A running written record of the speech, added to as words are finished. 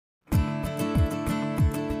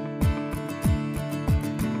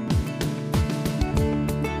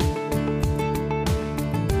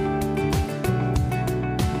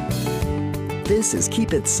This is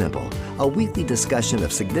Keep It Simple, a weekly discussion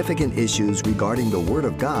of significant issues regarding the Word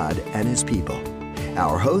of God and His people.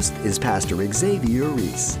 Our host is Pastor Xavier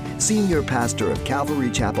Reese, Senior Pastor of Calvary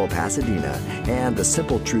Chapel, Pasadena, and the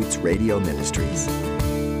Simple Truths Radio Ministries.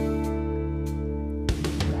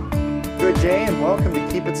 Good day and welcome to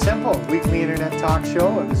Keep It Simple, weekly internet talk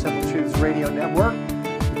show of the Simple Truths Radio Network.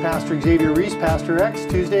 Pastor Xavier Reese, Pastor X,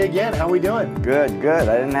 Tuesday again. How we doing? Good.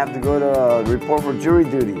 I didn't have to go to report for jury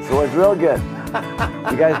duty, so it's real good.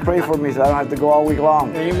 You guys pray for me so I don't have to go all week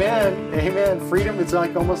long. Amen. Freedom, it's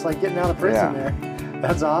almost like getting out of prison there.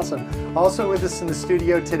 That's awesome. Also with us in the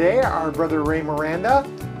studio today, our brother Ray Miranda.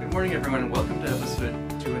 Good morning, everyone, and welcome to episode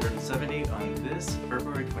 270 on this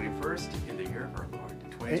February 21st in the year of our Lord,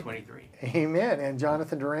 2023. Amen. And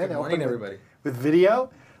Jonathan Duran. Good morning, everybody. With video.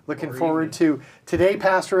 Looking forward to today,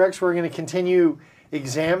 Pastor X. We're going to continue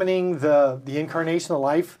examining the incarnation, the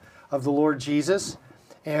life of the Lord Jesus.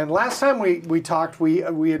 And last time we talked, we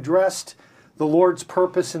addressed the Lord's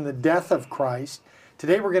purpose in the death of Christ.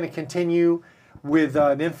 Today we're going to continue with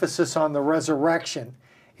an emphasis on the resurrection.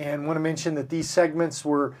 And want to mention that these segments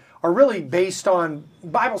are really based on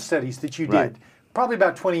Bible studies that you did probably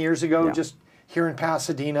about 20 years ago, just here in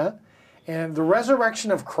Pasadena. And the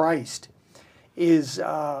resurrection of Christ is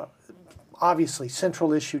obviously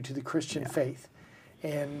central issue to the Christian faith.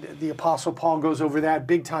 And the Apostle Paul goes over that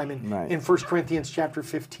big time in 1 Corinthians chapter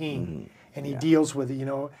 15. And he deals with it,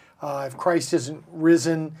 if Christ isn't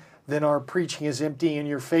risen, then our preaching is empty and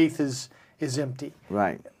your faith is empty.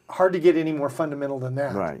 Right. Hard to get any more fundamental than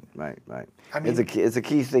that. Right. I mean, it's a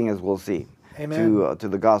key thing, as we'll see, amen, to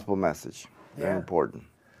the gospel message. Very important.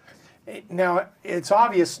 Now, it's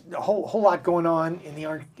obvious, a whole lot going on in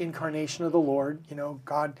the incarnation of the Lord,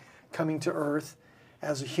 God coming to earth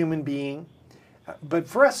as a human being. But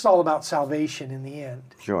for us, it's all about salvation in the end,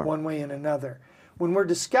 one way and another. When we're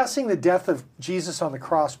discussing the death of Jesus on the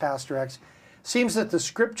cross, Pastor X, seems that the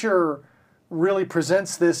Scripture really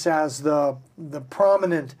presents this as the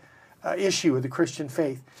prominent issue of the Christian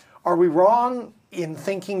faith. Are we wrong in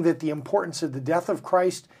thinking that the importance of the death of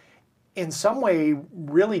Christ in some way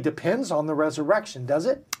really depends on the resurrection, does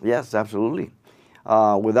it? Yes, absolutely.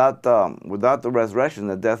 Without the resurrection,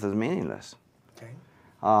 the death is meaningless. Okay.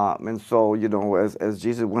 And so, as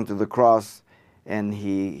Jesus went to the cross and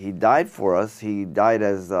he died for us, he died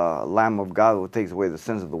as the Lamb of God who takes away the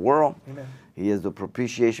sins of the world. Amen. He is the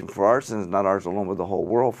propitiation for our sins, not ours alone, but the whole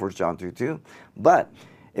world, 1 John 2:2. But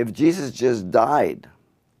if Jesus just died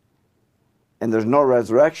and there's no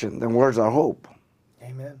resurrection, then where's our hope?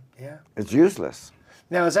 Amen. Yeah. It's useless.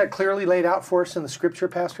 Now, is that clearly laid out for us in the Scripture,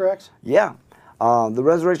 Pastor X? Yeah. The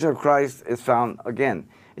resurrection of Christ is found, again,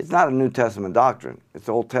 it's not a New Testament doctrine. It's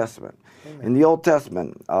Old Testament. Amen. In the Old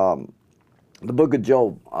Testament, the book of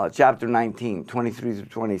Job, chapter 19, 23 through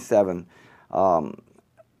 27,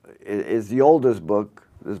 is the oldest book,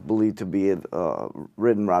 is believed to be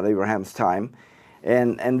written around Abraham's time.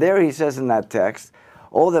 And there he says in that text,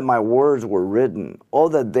 "Oh, that my words were written. Oh,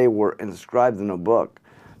 that they were inscribed in a book.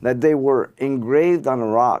 That they were engraved on a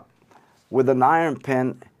rock with an iron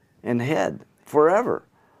pen and hid forever.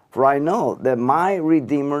 For I know that my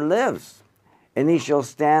Redeemer lives, and he shall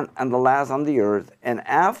stand on the last on the earth. And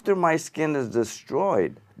after my skin is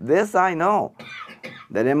destroyed, this I know,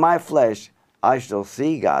 that in my flesh I shall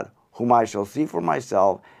see God, whom I shall see for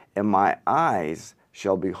myself, and my eyes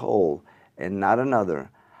shall behold, and not another.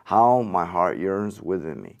 How my heart yearns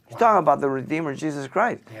within me." He's talking about the Redeemer, Jesus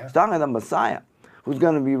Christ. Yeah. He's talking about the Messiah, who's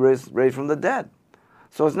going to be raised from the dead.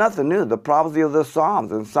 So it's nothing new. The prophecy of the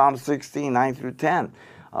Psalms, in Psalm 16, 9 through 10.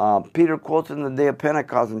 Peter quotes in the day of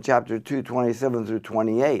Pentecost in chapter 2, 27 through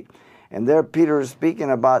 28. And there Peter is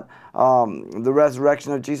speaking about the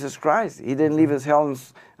resurrection of Jesus Christ. He didn't leave his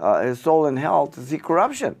soul in hell to see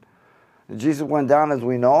corruption. Jesus went down, as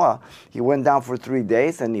we know, he went down for 3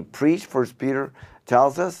 days and he preached. 1 Peter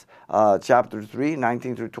tells us, chapter 3,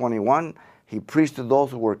 19 through 21, he preached to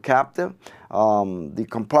those who were captive. The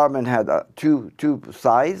compartment had two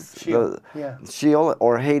sides, Sheol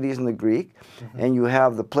or Hades in the Greek, and you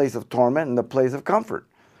have the place of torment and the place of comfort.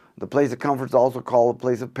 The place of comfort is also called the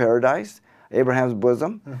place of paradise, Abraham's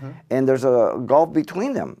bosom, and there's a gulf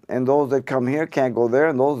between them. And those that come here can't go there,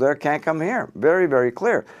 and those there can't come here. Very, very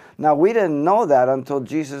clear. Now, we didn't know that until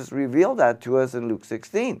Jesus revealed that to us in Luke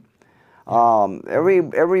 16.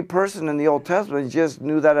 Every person in the Old Testament just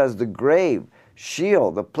knew that as the grave,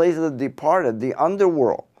 Sheol, the place of the departed, the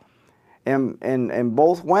underworld, and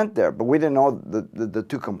both went there, but we didn't know the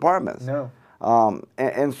two compartments. No.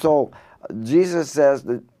 And so Jesus says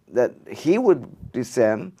that he would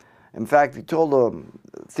descend. In fact, he told the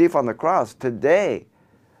thief on the cross, "Today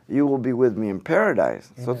you will be with me in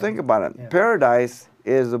paradise. So think about it. Yeah. Paradise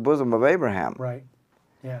is the bosom of Abraham. Right.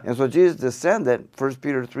 Yeah. And so Jesus descended. 1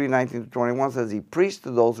 Peter 3:19-21 says he preached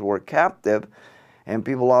to those who were captive. And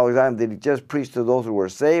people always ask, did he just preach to those who were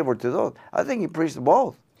saved or to those? I think he preached to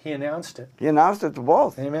both. He announced it. He announced it to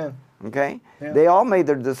both. Amen. Okay? Yeah. They all made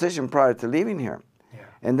their decision prior to leaving here. Yeah.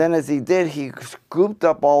 And then as he did, he scooped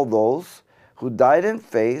up all those who died in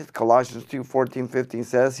faith. Colossians 2:14-15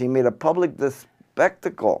 says he made a public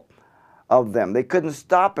spectacle of them. They couldn't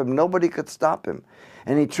stop him. Nobody could stop him.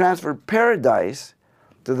 And he transferred paradise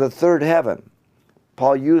to the third heaven.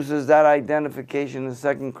 Paul uses that identification in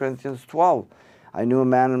 2 Corinthians 12. I knew a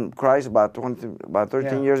man in Christ about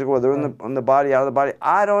 13 years ago. They're in the body, out of the body.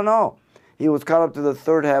 I don't know. He was caught up to the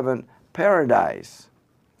third heaven, paradise.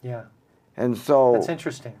 Yeah. And so That's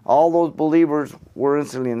interesting. all those believers were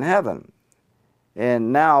instantly in heaven.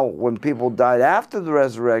 And now when people died after the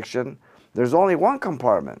resurrection, there's only one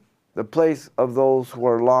compartment, the place of those who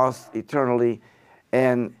are lost eternally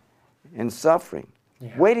and in suffering,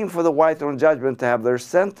 waiting for the white throne judgment to have their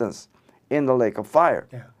sentence in the lake of fire.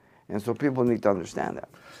 Yeah. And so people need to understand that.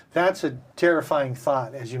 That's a terrifying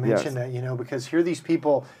thought, as you mentioned that, because here these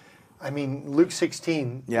people, I mean, Luke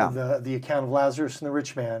 16, the account of Lazarus and the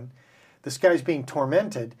rich man, this guy's being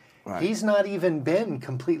tormented. Right. He's not even been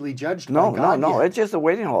completely judged by God yet. It's just a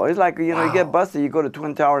waiting hall. It's like, you get busted, you go to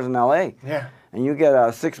Twin Towers in L.A. Yeah. And you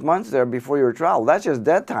get 6 months there before your trial. That's just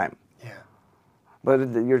dead time. Yeah.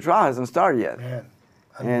 But your trial hasn't started yet.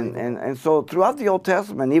 Man. And so throughout the Old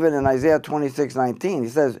Testament, even in Isaiah 26:19, he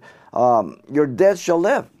says, your dead shall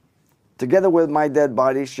live. Together with my dead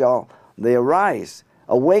body shall they arise.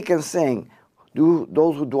 Awake and sing,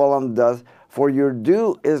 those who dwell on the dust, for your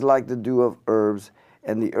dew is like the dew of herbs,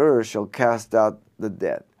 and the earth shall cast out the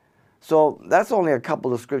dead. So that's only a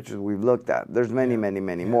couple of scriptures we've looked at. There's many, many,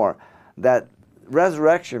 many more. That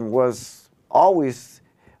resurrection was always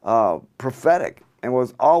prophetic and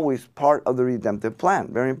was always part of the redemptive plan.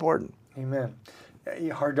 Very important. Amen.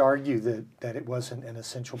 Hard to argue that it wasn't an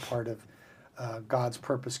essential part of God's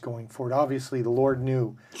purpose going forward. Obviously, the Lord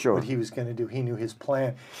knew what he was going to do. He knew his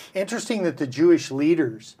plan. Interesting that the Jewish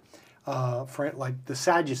leaders, like the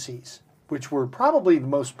Sadducees, which were probably the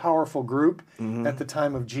most powerful group at the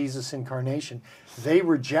time of Jesus' incarnation, they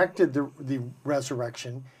rejected the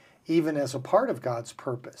resurrection even as a part of God's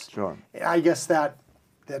purpose. Sure. I guess that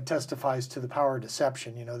testifies to the power of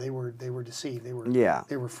deception. They were deceived. They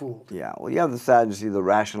were fooled. Yeah. Well, you have the Sadducees, the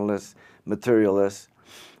rationalists, materialists,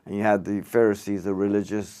 and you had the Pharisees, the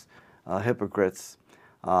religious hypocrites,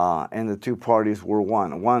 and the two parties were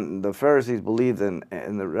one. The Pharisees believed in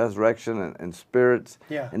the resurrection and spirits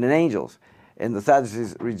and in angels, and the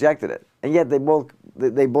Sadducees rejected it. And yet they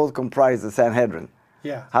both comprised the Sanhedrin.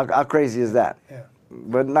 Yeah. How crazy is that? Yeah.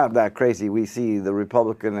 But not that crazy. We see the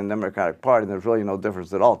Republican and Democratic Party, and there's really no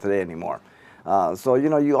difference at all today anymore. So,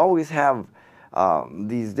 you always have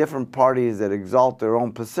these different parties that exalt their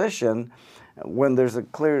own position when there's a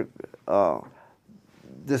clear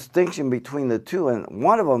distinction between the two, and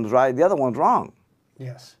one of them's right, the other one's wrong.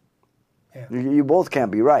 Yes. Yeah. You both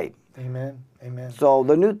can't be right. Amen. Amen. So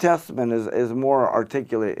the New Testament is more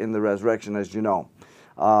articulate in the resurrection, as you know.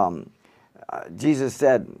 Jesus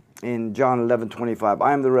said in John 11:25,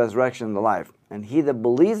 I am the resurrection and the life, and he that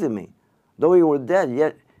believes in me, though he were dead,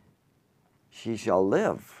 yet he shall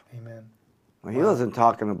live. Amen. Well, he wasn't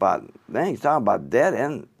talking about, then he's talking about dead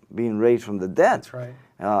and being raised from the dead. That's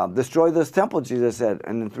right. Destroy this temple, Jesus said,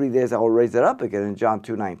 and in 3 days I will raise it up again in John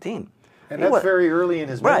 2:19. And that's very early in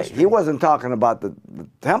his ministry. Right. He wasn't talking about the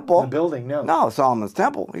temple. The building, no. No, Solomon's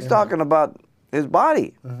temple. He's talking about his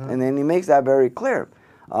body. And then he makes that very clear.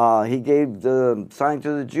 He gave the sign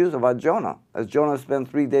to the Jews about Jonah. As Jonah spent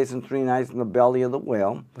 3 days and 3 nights in the belly of the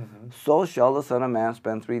whale, so shall the Son of Man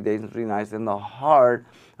spend 3 days and 3 nights in the heart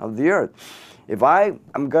of the earth. If I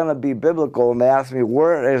am going to be biblical and they ask me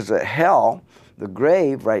where is hell, the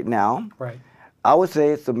grave right now, I would say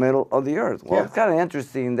it's the middle of the earth. Well, it's kind of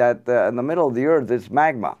interesting that in the middle of the earth it's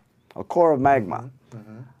magma, a core of magma,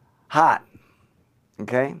 hot.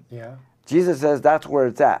 Okay? Yeah. Jesus says that's where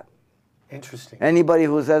it's at. Interesting. Anybody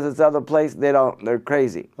who says it's other place, they're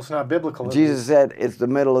crazy. Well, it's not biblical. Jesus said it's the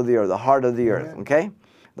middle of the earth, the heart of the earth, okay?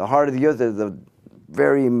 The heart of the earth is the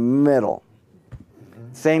very middle.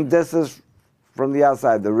 Same distance from the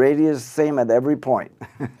outside. The radius same at every point.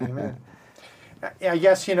 Amen. I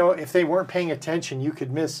guess, if they weren't paying attention, you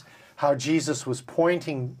could miss how Jesus was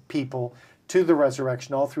pointing people to the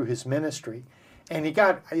resurrection all through his ministry. And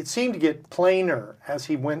it seemed to get plainer as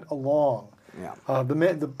he went along. Yeah.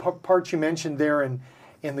 The parts you mentioned there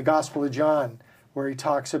in the Gospel of John, where he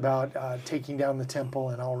talks about taking down the temple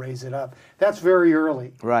and I'll raise it up. That's very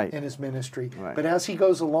early Right. in his ministry. Right. But as he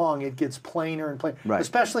goes along, it gets plainer and plainer, Right.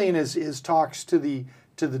 especially in his talks to the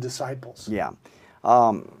disciples. Yeah.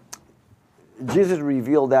 Jesus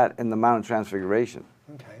revealed that in the Mount of Transfiguration.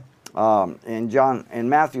 Okay. In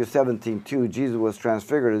Matthew 17:2, Jesus was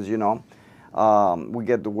transfigured, as you know. We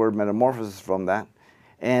get the word metamorphosis from that.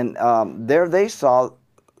 And there they saw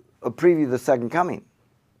a preview of the second coming.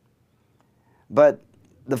 But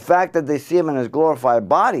the fact that they see him in his glorified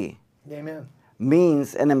body Amen.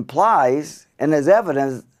 means and implies and is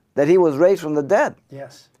evidence that he was raised from the dead.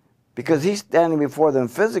 Yes. Because he's standing before them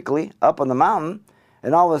physically up on the mountain,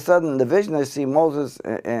 and all of a sudden the vision they see Moses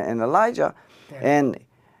and Elijah, Yeah. and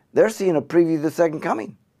they're seeing a preview of the second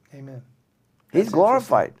coming. Amen. He's That's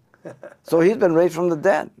glorified. So he's been raised from the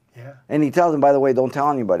dead. Yeah. And he tells them, by the way, don't tell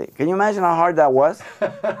anybody. Can you imagine how hard that was?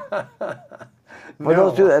 For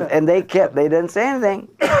those two, and they didn't say anything.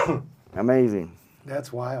 Amazing.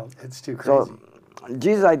 That's wild. It's too crazy. So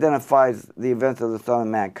Jesus identifies the events of the Son of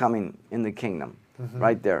Man coming in the kingdom,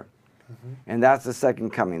 right there. And that's the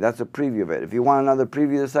second coming. That's a preview of it. If you want another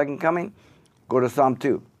preview of the second coming, go to Psalm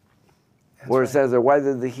 2, where it says there, why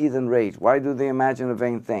did the heathen rage? Why do they imagine a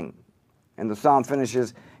vain thing? And the psalm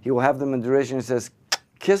finishes, he will have them in derision. It says,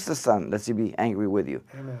 kiss the Son, lest he be angry with you.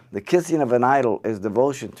 Amen. The kissing of an idol is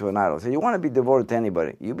devotion to an idol. So you want to be devoted to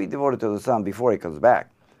anybody, you be devoted to the Son before he comes back.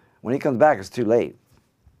 When he comes back, it's too late.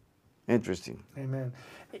 Interesting. Amen.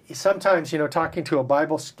 Sometimes, talking to a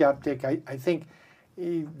Bible skeptic, I think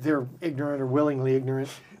they're ignorant or willingly ignorant,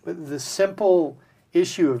 but the simple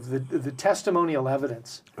issue of the testimonial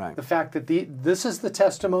evidence, Right. the fact that this is the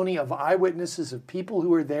testimony of eyewitnesses, of people who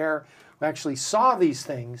were there, who actually saw these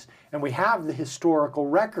things, and we have the historical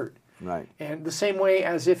record. Right. And the same way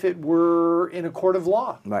as if it were in a court of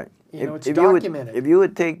law. Right. It's documented. If you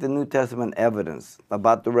would take the New Testament evidence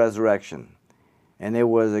about the resurrection, and it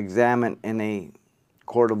was examined in a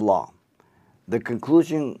court of law, the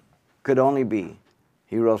conclusion could only be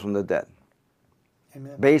he rose from the dead,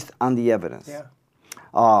 Amen. based on the evidence. Yeah.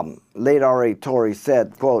 Late R.A. Torrey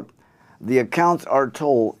said, quote, the accounts are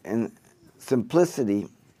told in simplicity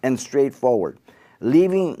and straightforward,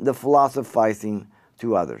 leaving the philosophizing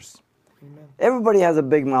to others. Amen. Everybody has a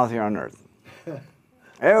big mouth here on earth.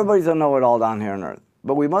 Everybody's a know-it-all down here on earth.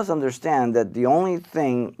 But we must understand that the only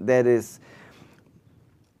thing that is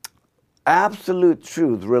absolute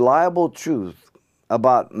truth, reliable truth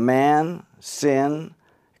about man, sin,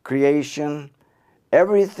 creation,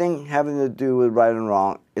 everything having to do with right and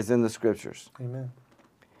wrong is in the Scriptures. Amen.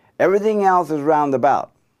 Everything else is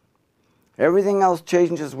roundabout. Everything else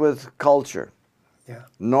changes with culture, Yeah.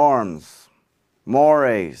 norms,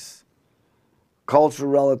 mores,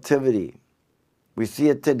 cultural relativity. We see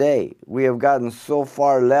it today. We have gotten so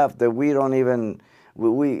far left that we don't even,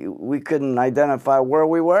 we couldn't identify where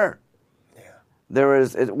we were.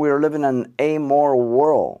 Yeah. We're living in an amoral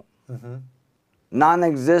world,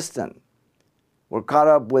 non-existent. We're caught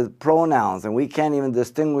up with pronouns, and we can't even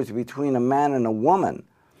distinguish between a man and a woman.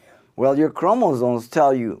 Yeah. Well, your chromosomes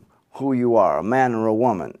tell you who you are, a man or a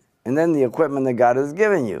woman, and then the equipment that God has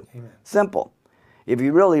given you. Amen. Simple. If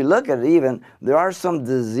you really look at it, even, there are some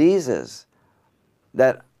diseases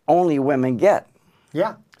that only women get.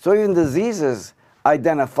 Yeah. So even diseases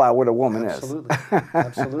identify what a woman Absolutely. is.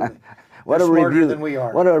 Absolutely. What They're a smarter rebuke! than we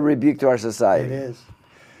are. What a rebuke to our society. It is.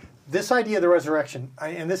 This idea of the resurrection,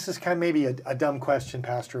 and this is kind of maybe a dumb question,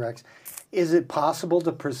 Pastor X. Is it possible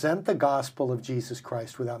to present the gospel of Jesus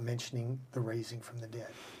Christ without mentioning the raising from the dead?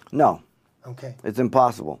 No, Okay. it's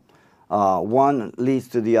impossible. One leads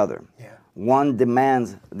to the other. Yeah. One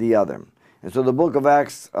demands the other. And so the book of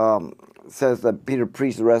Acts says that Peter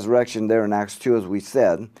preached the resurrection there in Acts 2, as we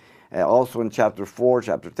said. Also in chapter 4,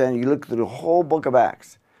 chapter 10. You look through the whole book of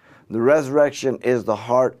Acts. The resurrection is the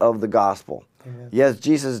heart of the gospel. Amen. Yes,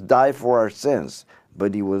 Jesus died for our sins,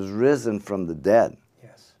 but he was risen from the dead.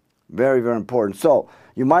 Yes. Very, very important. So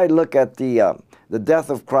you might look at the death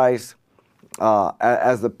of Christ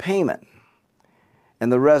as the payment,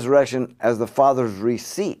 and the resurrection as the Father's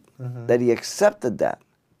receipt, that he accepted that.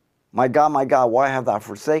 My God, why have thou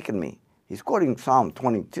forsaken me? He's quoting Psalm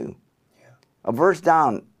 22. Yeah. A verse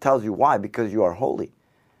down tells you why, because you are holy.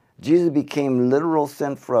 Jesus became literal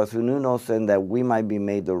sin for us who knew no sin, that we might be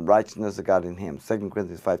made the righteousness of God in him. 2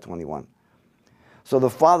 Corinthians 5:21. So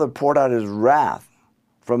the Father poured out his wrath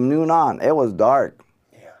from noon on. It was dark.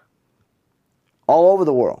 Yeah. All over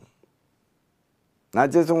the world.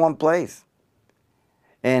 Not just in one place.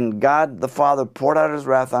 And God the Father poured out his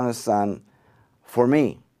wrath on his Son for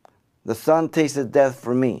me. The Son tasted death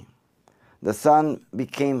for me. The Son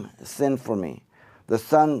became sin for me. The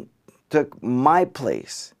Son took my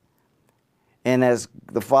place. And as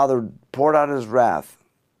the Father poured out his wrath,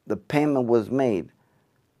 the payment was made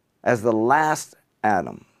as the last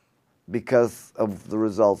Adam because of the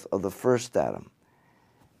results of the first Adam.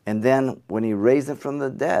 And then when he raised him from the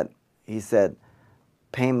dead, he said,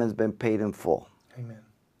 payment's been paid in full. Amen.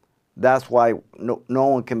 That's why no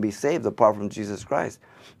one can be saved apart from Jesus Christ.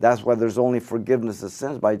 That's why there's only forgiveness of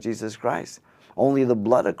sins by Jesus Christ. Only the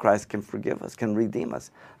blood of Christ can forgive us, can redeem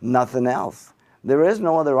us. Nothing else. There is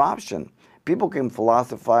no other option. People can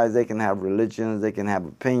philosophize, they can have religions, they can have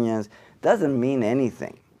opinions. Doesn't mean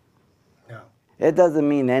anything. No. It doesn't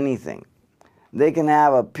mean anything. They can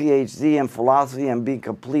have a PhD in philosophy and be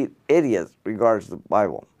complete idiots regards to the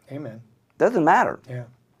Bible. Amen. Doesn't matter. Yeah.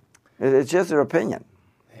 It's just their opinion.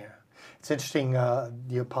 Yeah. It's interesting,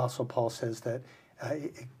 the Apostle Paul says that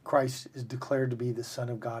Christ is declared to be the Son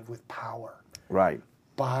of God with power. Right.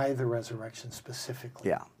 By the resurrection specifically.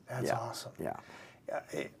 Yeah. That's awesome. Yeah.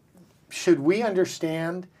 Should we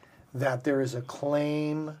understand that there is a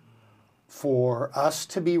claim for us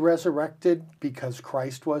to be resurrected because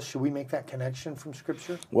Christ was? Should we make that connection from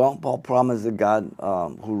Scripture? Well, Paul promised that God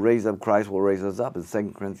who raised up Christ will raise us up in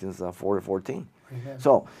 2 Corinthians 4:14. Amen.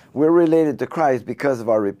 So we're related to Christ because of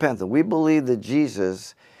our repentance. We believe that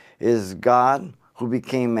Jesus is God who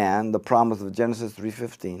became man, the promise of Genesis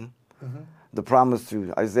 3:15. Mm-hmm. The promise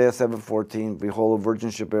through Isaiah 7:14, behold, a virgin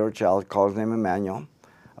shall bear a child, call his name Emmanuel.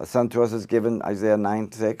 A son to us is given, Isaiah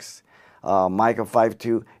 9:6. Micah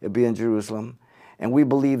 5:2, it'll be in Jerusalem. And we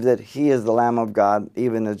believe that he is the Lamb of God,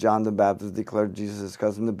 even as John the Baptist declared Jesus'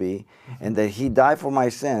 cousin to be, and that he died for my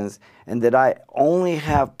sins, and that I only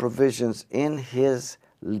have provisions in his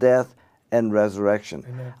death and resurrection.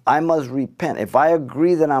 Amen. I must repent. If I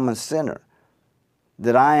agree that I'm a sinner,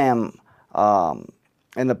 that I am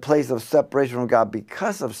in a place of separation from God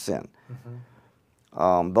because of sin,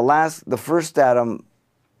 the first Adam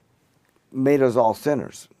made us all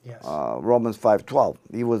sinners. Yes. Romans 5:12.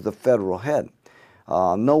 He was the federal head.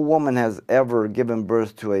 No woman has ever given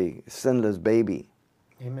birth to a sinless baby.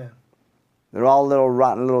 Amen. They're all little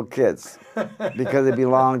rotten little kids because they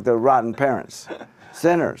belong to rotten parents.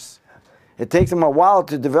 Sinners. It takes them a while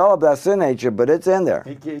to develop that sin nature, but it's in there.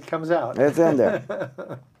 It comes out. It's in there.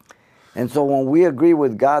 And so when we agree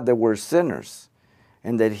with God that we're sinners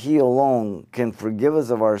and that he alone can forgive us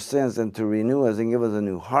of our sins and to renew us and give us a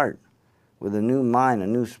new heart with a new mind, a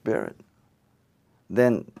new spirit,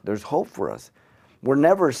 then there's hope for us. We're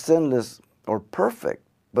never sinless or perfect,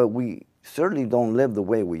 but we certainly don't live the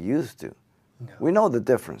way we used to. No. We know the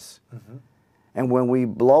difference. Mm-hmm. And when we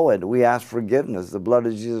blow it, we ask forgiveness. The blood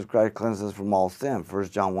of Jesus Christ cleanses us from all sin. 1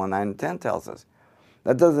 John 1:9-10 tells us.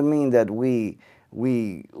 That doesn't mean that we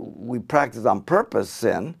practice on purpose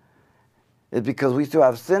sin. It's because we still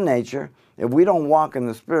have sin nature. If we don't walk in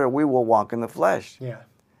the Spirit, we will walk in the flesh. Yeah.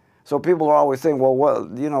 So people are always saying, well,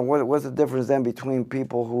 what's the difference then between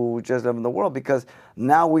people who just live in the world? Because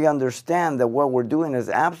now we understand that what we're doing is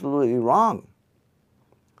absolutely wrong.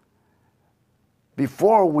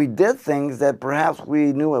 Before we did things that perhaps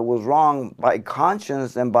we knew it was wrong by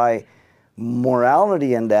conscience and by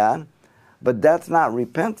morality and that, but that's not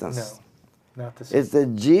repentance. No, not the same. It's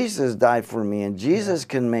that Jesus died for me, and Jesus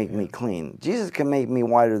can make me clean. Jesus can make me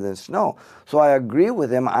whiter than snow. So I agree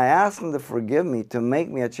with him. I ask him to forgive me, to make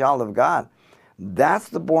me a child of God. That's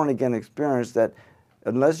the born-again experience that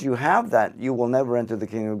unless you have that, you will never enter the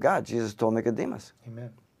kingdom of God. Jesus told Nicodemus.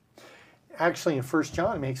 Amen. Actually, in 1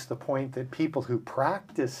 John, it makes the point that people who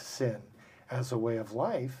practice sin as a way of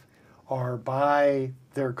life are, by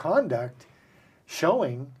their conduct,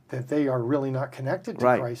 showing that they are really not connected to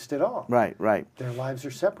Christ at all. Right. Their lives are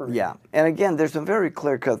separated. Yeah. And again, there's some very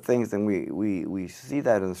clear-cut things, and we see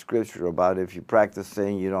that in Scripture about if you practice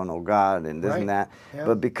sin, you don't know God, and this and that. Yeah.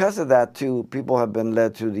 But because of that, too, people have been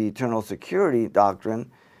led to the eternal security doctrine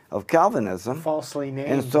of Calvinism. Falsely named.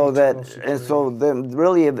 And so then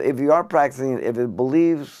really, if you are practicing, if he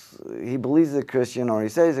believes he's a Christian, or he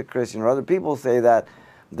says he's a Christian, or other people say that,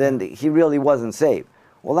 then he really wasn't saved.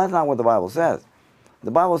 Well, that's not what the Bible says.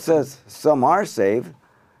 The Bible says some are saved,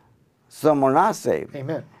 some are not saved.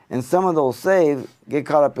 Amen. And some of those saved get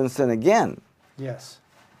caught up in sin again. Yes.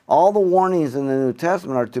 All the warnings in the New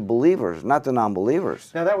Testament are to believers, not to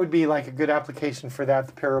non-believers. Now that would be like a good application for that,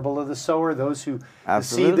 the parable of the sower. Those who,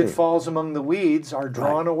 Absolutely. the seed that falls among the weeds are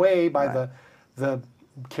drawn away by the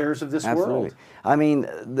cares of this world. I mean,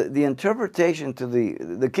 the interpretation to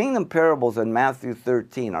the kingdom parables in Matthew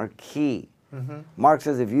 13 are key. Mm-hmm. Mark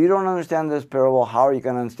says, if you don't understand this parable, how are you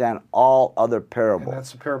going to understand all other parables? And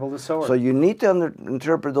that's the parable of the sower. So you need to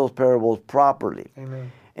interpret those parables properly.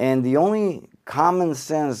 Amen. And the only common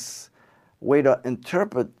sense way to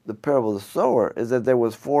interpret the parable of the sower is that there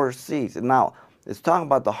was 4 seeds. And now, it's talking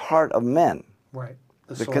about the heart of men. Right.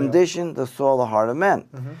 The condition, the soil, the heart of men.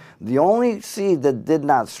 The only seed that did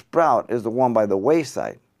not sprout is the one by the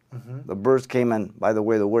wayside. The birds came in, by the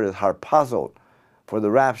way, the word is harpazoed, for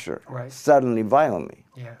the rapture, suddenly, violently.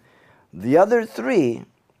 Yeah. The other 3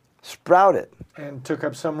 sprouted. And took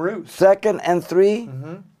up some roots. 2nd and 3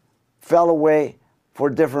 fell away for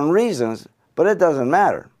different reasons, but it doesn't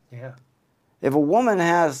matter. Yeah. If a woman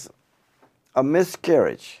has a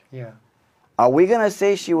miscarriage, Yeah. are we going to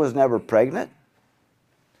say she was never pregnant?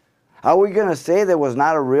 Are we going to say there was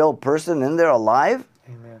not a real person in there alive?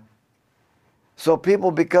 Amen. So people,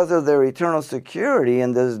 because of their eternal security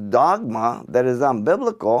and this dogma that is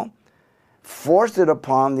unbiblical, force it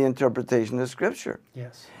upon the interpretation of Scripture.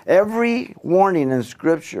 Yes. Every warning in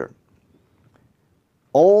Scripture,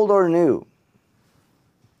 old or new,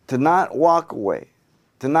 to not walk away,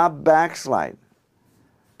 to not backslide,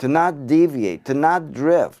 to not deviate, to not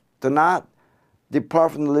drift, to not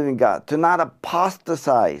depart from the living God, to not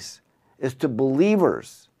apostatize, is to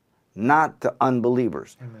believers, not to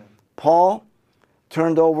unbelievers. Amen. Paul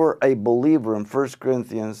turned over a believer in 1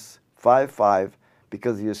 Corinthians 5:5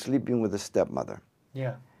 because he was sleeping with his stepmother.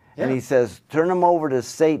 Yeah. And he says, turn him over to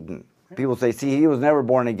Satan. People say, see, he was never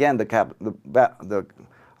born again, the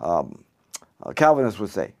Calvinists would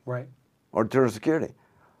say. Right. Or eternal security.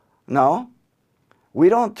 No, we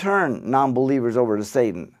don't turn non-believers over to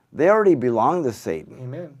Satan. They already belong to Satan.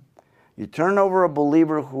 Amen. You turn over a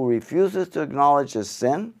believer who refuses to acknowledge his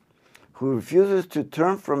sin, who refuses to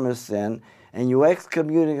turn from his sin, and you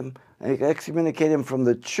excommunicate him from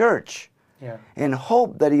the church in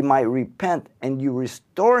hope that he might repent, and you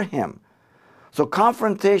restore him. So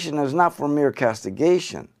confrontation is not for mere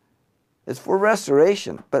castigation. It's for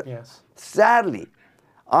restoration. But sadly,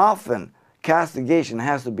 often castigation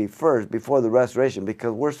has to be first before the restoration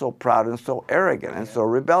because we're so proud and so arrogant and so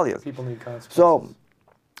rebellious. People need consequences. So,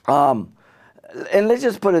 and let's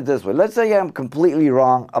just put it this way. Let's say I'm completely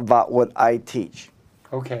wrong about what I teach.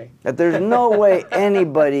 Okay. That there's no way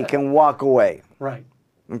anybody can walk away. Right.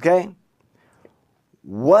 Okay?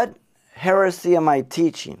 What heresy am I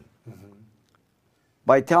teaching?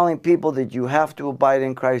 By telling people that you have to abide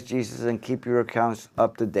in Christ Jesus and keep your accounts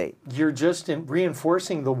up to date. You're just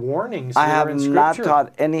reinforcing the warnings I that have are in not Scripture.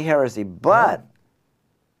 taught any heresy. But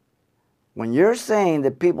when you're saying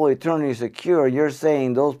that people are eternally secure, you're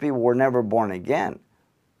saying those people were never born again.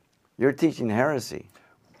 You're teaching heresy.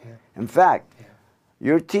 Yeah. In fact,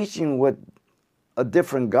 you're teaching with a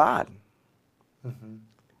different God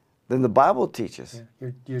than the Bible teaches. Yeah.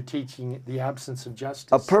 You're teaching the absence of justice.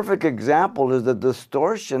 A perfect example is the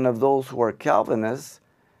distortion of those who are Calvinists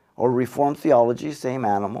or Reformed theology, same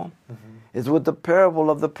animal, is with the parable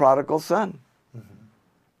of the prodigal son.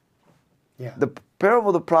 Yeah. The parable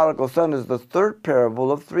of the prodigal son is the 3rd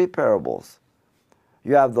parable of 3 parables.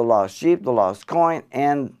 You have the lost sheep, the lost coin,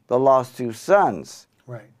 and the lost 2 sons.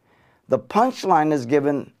 Right. The punchline is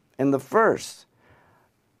given in the first.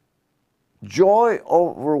 Joy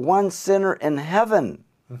over one sinner in heaven.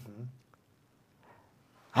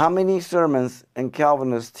 How many sermons in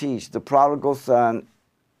Calvinists teach the prodigal son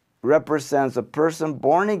represents a person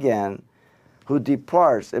born again who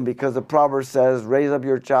departs, and because the proverb says, raise up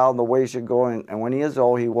your child in the way he should go, and when he is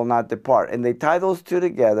old, he will not depart. And they tie those 2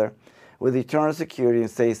 together with eternal security and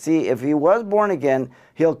say, see, if he was born again,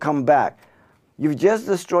 he'll come back. You've just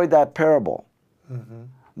destroyed that parable.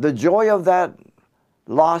 The joy of that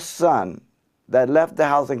lost son that left the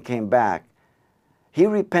house and came back, he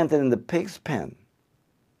repented in the pig's pen.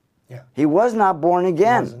 Yeah. He was not born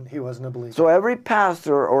again. He wasn't a believer. So every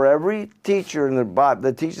pastor or every teacher in the Bible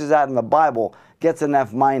that teaches that in the Bible gets an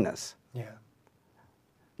F-. Yeah.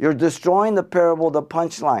 You're destroying the parable, the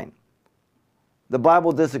punchline. The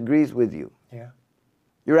Bible disagrees with you. Yeah.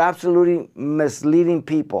 You're absolutely misleading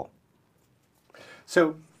people.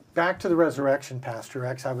 So back to the resurrection, Pastor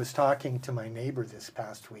X. I was talking to my neighbor this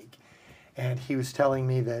past week, and he was telling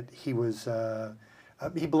me that he was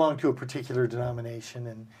he belonged to a particular denomination,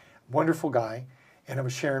 and wonderful guy. And I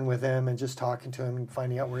was sharing with him and just talking to him and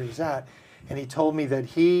finding out where he was at. And he told me that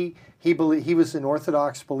he was an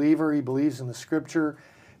Orthodox believer. He believes in the Scripture.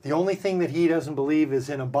 The only thing that he doesn't believe is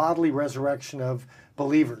in a bodily resurrection of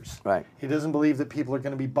believers. Right. He doesn't believe that people are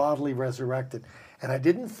going to be bodily resurrected. And I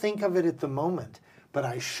didn't think of it at the moment, but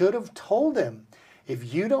I should have told him,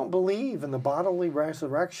 if you don't believe in the bodily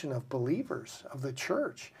resurrection of believers, of the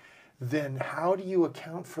church, then how do you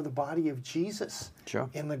account for the body of Jesus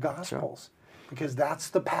in the Gospels? Because that's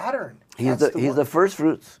the pattern. He's the first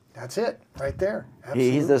fruits. That's it, right there.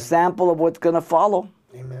 Absolutely. He's the sample of what's going to follow.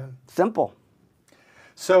 Amen. Simple.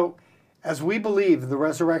 So as we believe the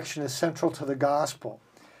resurrection is central to the gospel,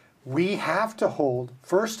 we have to hold,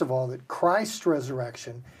 first of all, that Christ's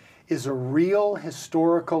resurrection is a real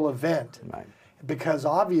historical event. Right. Because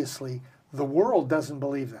obviously the world doesn't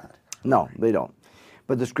believe that. No, they don't.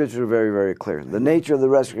 But the scriptures are very, very clear. The nature of the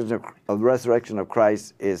resurrection of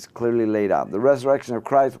Christ is clearly laid out. The resurrection of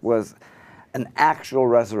Christ was an actual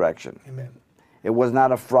resurrection. Amen. It was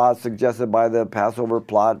not a fraud suggested by the Passover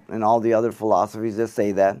plot and all the other philosophies that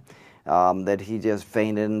say that he just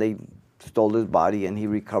fainted and they stole his body and he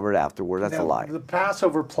recovered afterward. That's a lie. The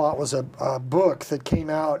Passover plot was a book that came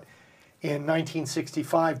out in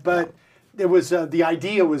 1965, but it was the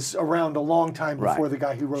idea was around a long time before the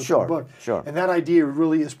guy who wrote the book. Sure. And that idea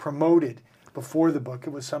really is promoted before the book. It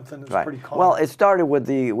was something that was pretty common. Well, it started with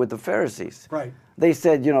the Pharisees. Right. They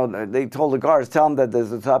said, they told the guards, tell them that the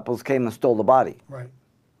disciples came and stole the body. Right.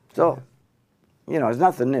 So, it's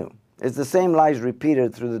nothing new. It's the same lies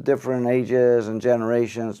repeated through the different ages and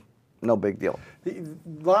generations. No big deal. A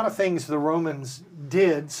lot of things the Romans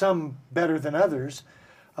did, some better than others,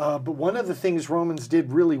 but one of the things Romans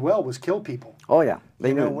did really well was kill people. Oh, yeah.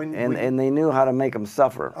 They knew. And they knew how to make them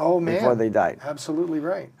suffer before they died. Absolutely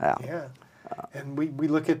right. Yeah. And we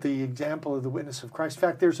look at the example of the witness of Christ. In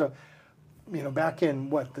fact, there's back in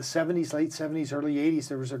the 70s, late 70s, early 80s,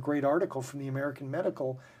 there was a great article from the American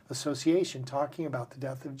Medical Association talking about the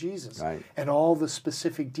death of Jesus and all the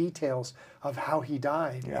specific details of how he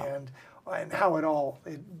died and how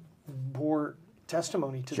it bore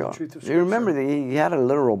testimony to the truth of Scripture. You remember that he had a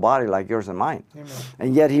literal body like yours and mine. Amen.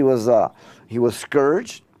 And yet he was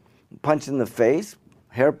scourged, punched in the face,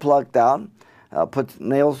 hair plucked out, put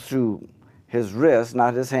nails through his wrists,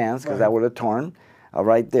 not his hands, because that would have torn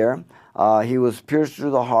right there. He was pierced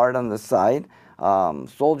through the heart on the side.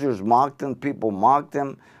 Soldiers mocked him. People mocked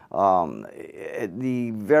him.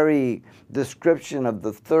 The very description of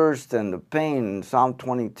the thirst and the pain in Psalm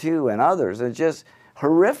 22 and others is just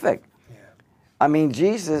horrific. Yeah. I mean,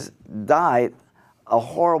 Jesus died a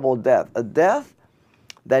horrible death, a death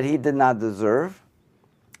that he did not deserve.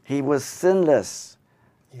 He was sinless.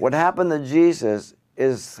 Yes. What happened to Jesus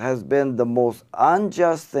has been the most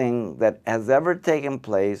unjust thing that has ever taken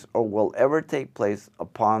place or will ever take place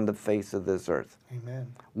upon the face of this earth.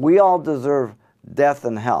 Amen. We all deserve death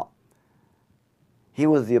and hell. He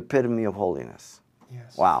was the epitome of holiness.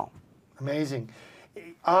 Yes. Wow. Amazing.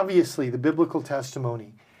 Obviously, the biblical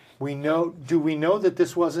testimony, do we know that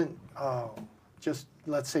this wasn't just,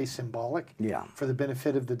 let's say, symbolic for the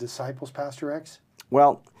benefit of the disciples, Pastor X?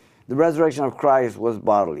 Well, the resurrection of Christ was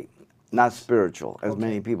bodily, not spiritual, as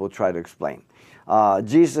many people try to explain.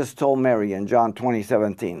 Jesus told Mary in John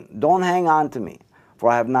 20:17, "Don't hang on to me, for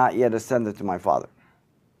I have not yet ascended to my Father."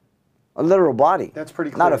 A literal body. That's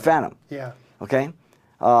pretty clear. Not a phantom. Yeah. Okay?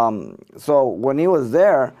 So when he was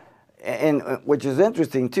there, and which is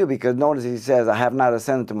interesting too, because notice he says, "I have not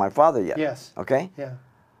ascended to my Father yet." Yes. Okay? Yeah.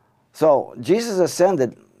 So Jesus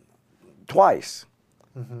ascended twice.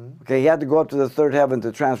 Mm-hmm. Okay, he had to go up to the third heaven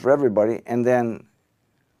to transfer everybody, and then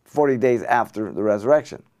 40 days after the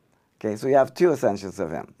resurrection. Okay, so you have two ascensions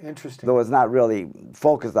of him. Interesting. Though it's not really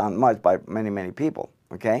focused on much by many, many people.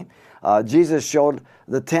 Okay? Jesus showed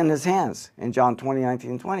the 10 his hands in John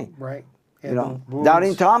 20:19-20. Right.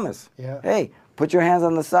 Doubting Thomas. Yeah. Hey, put your hands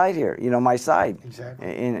on the side here, my side. Exactly.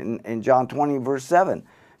 In John 20:7.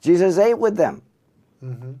 Jesus ate with them.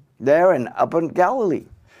 Mm-hmm. There and up in Galilee.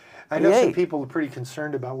 I know some people are pretty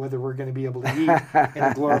concerned about whether we're going to be able to eat in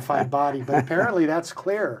a glorified body, but apparently that's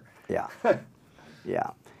clear. Yeah.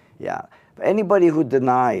 Yeah. Anybody who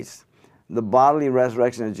denies the bodily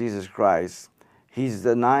resurrection of Jesus Christ, he's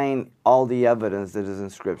denying all the evidence that is in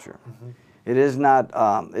Scripture. Mm-hmm. It is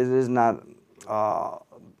not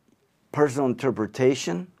personal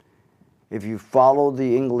interpretation. If you follow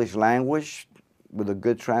the English language with a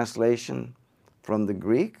good translation from the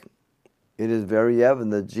Greek, it is very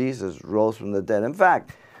evident that Jesus rose from the dead. In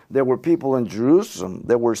fact, there were people in Jerusalem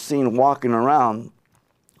that were seen walking around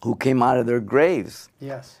who came out of their graves.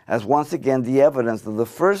 Yes. As once again the evidence of the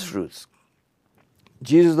first fruits.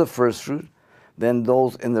 Jesus the first fruit, then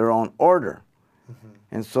those in their own order. Mm-hmm.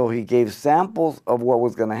 And so he gave samples of what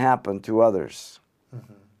was going to happen to others.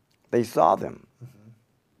 Mm-hmm. They saw them.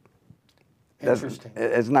 Mm-hmm. Interesting.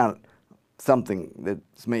 It's not something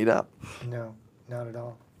that's made up. No, not at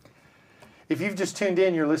all. If you've just tuned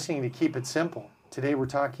in, you're listening to Keep It Simple. Today we're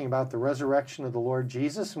talking about the resurrection of the Lord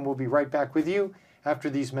Jesus, and we'll be right back with you after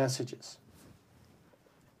these messages.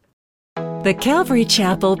 The Calvary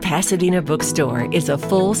Chapel Pasadena Bookstore is a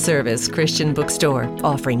full-service Christian bookstore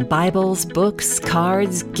offering Bibles, books,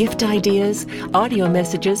 cards, gift ideas, audio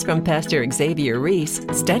messages from Pastor Xavier Reese,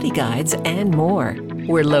 study guides, and more.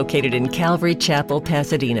 We're located in Calvary Chapel,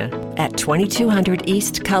 Pasadena, at 2200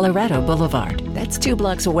 East Colorado Boulevard. That's 2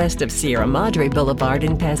 blocks west of Sierra Madre Boulevard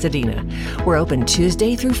in Pasadena. We're open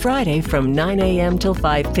Tuesday through Friday from 9 a.m. till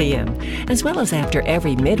 5 p.m., as well as after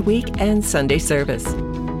every midweek and Sunday service.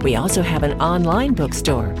 We also have an online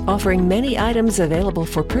bookstore offering many items available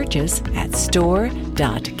for purchase at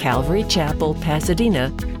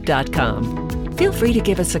store.calvarychapelpasadena.com. Feel free to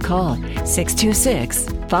give us a call,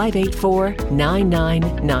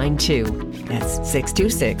 626-584-9992. That's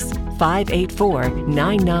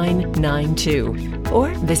 626-584-9992. Or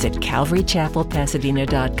visit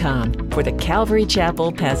calvarychapelpasadena.com for the Calvary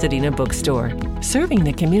Chapel Pasadena Bookstore, serving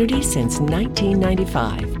the community since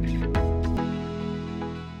 1995.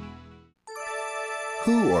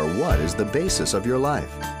 Who or what is the basis of your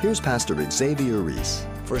life? Here's Pastor Xavier Reese.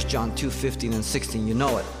 1 John 2:15 and 16, you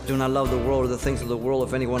know it. Do not love the world or the things of the world.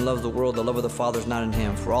 If anyone loves the world, the love of the Father is not in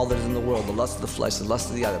him. For all that is in the world, the lust of the flesh, the lust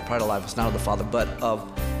of the eye, the pride of life, is not of the Father, but of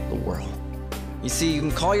the world. You see, you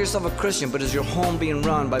can call yourself a Christian, but is your home being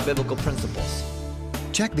run by biblical principles?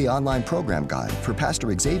 Check the online program guide for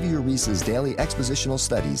Pastor Xavier Reese's daily expositional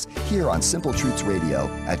studies here on Simple Truths Radio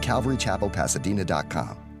at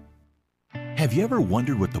calvarychapelpasadena.com. Have you ever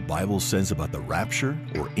wondered what the Bible says about the rapture,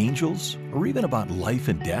 or angels, or even about life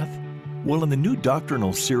and death? Well, in the new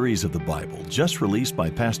doctrinal series of the Bible, just released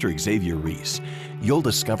by Pastor Xavier Reese, you'll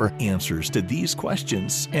discover answers to these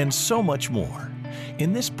questions and so much more.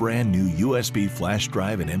 In this brand new USB flash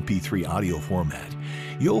drive and MP3 audio format,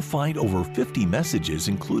 you'll find over 50 messages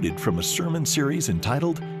included from a sermon series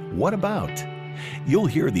entitled, What About? You'll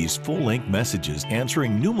hear these full-length messages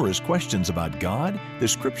answering numerous questions about God, the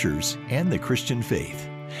Scriptures, and the Christian faith.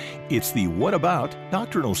 It's the What About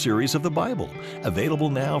doctrinal series of the Bible, available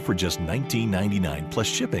now for just $19.99 plus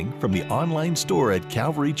shipping from the online store at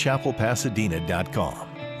calvarychapelpasadena.com.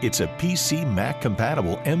 It's a PC Mac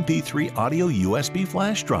compatible MP3 audio USB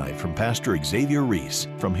flash drive from Pastor Xavier Reese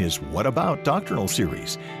from his What About doctrinal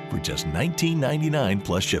series for just $19.99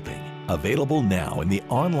 plus shipping. Available now in the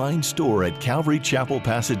online store at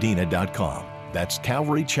calvarychapelpasadena.com. That's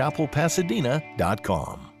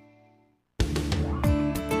calvarychapelpasadena.com.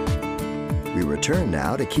 We return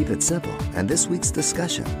now to Keep It Simple and this week's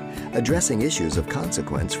discussion, addressing issues of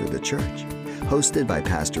consequence for the church, hosted by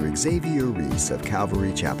Pastor Xavier Reese of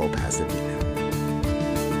Calvary Chapel, Pasadena.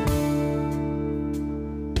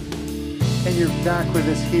 And you're back with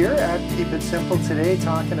us here at Keep It Simple today,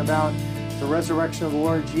 talking about the resurrection of the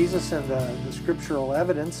Lord Jesus and the scriptural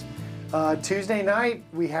evidence. Tuesday night,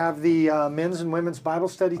 we have the men's and women's Bible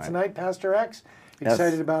study tonight, Pastor X.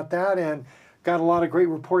 Excited about that, and got a lot of great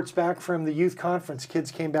reports back from the youth conference. Kids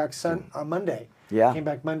came back on Monday. Yeah. Came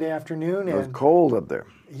back Monday afternoon. It was cold up there.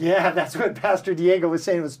 Yeah, that's what Pastor Diego was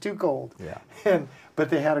saying. It was too cold. Yeah. But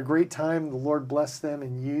they had a great time. The Lord blessed them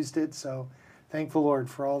and used it. So thank the Lord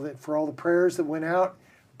for all the prayers that went out.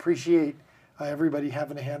 Appreciate everybody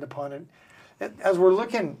having a hand upon it. As we're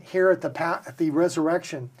looking here at the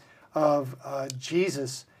resurrection of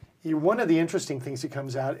Jesus, one of the interesting things that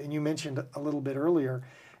comes out, and you mentioned a little bit earlier,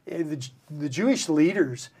 the Jewish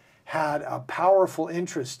leaders had a powerful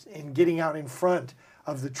interest in getting out in front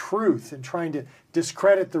of the truth and trying to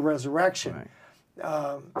discredit the resurrection.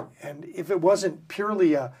 Right. And if it wasn't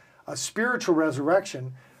purely a spiritual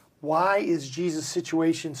resurrection, why is Jesus'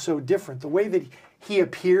 situation so different? The way that he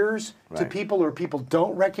appears to people, or people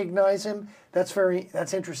don't recognize him, that's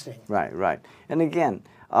interesting. Right. And again,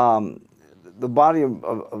 the body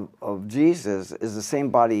of Jesus is the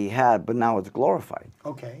same body he had, but now it's glorified.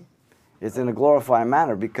 Okay. It's in a glorified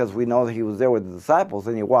manner because we know that he was there with the disciples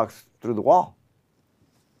and he walks through the wall.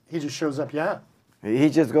 He just shows up, yeah.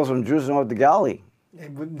 He just goes from Jerusalem up to Galilee. You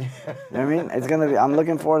know what I mean? It's gonna be. I'm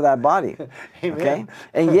looking for that body. Amen. Okay.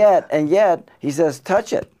 And yet he says,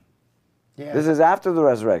 touch it. Yeah. This is after the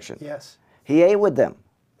resurrection. Yes. He ate with them.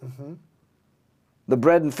 Mm-hmm. The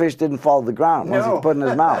bread and fish didn't fall to the ground once he put in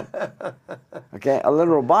his mouth. Okay, a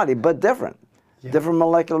literal body, but different. Yeah. Different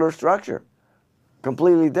molecular structure.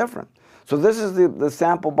 Completely different. So this is the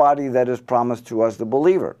sample body that is promised to us, the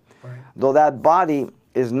believer. Right. Though that body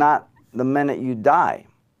is not the minute you die.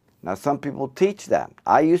 Now, some people teach that.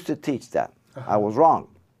 I used to teach that. I was wrong.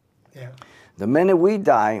 Yeah. The minute we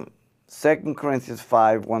die, 2 Corinthians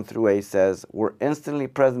 5, 1 through 8 says, we're instantly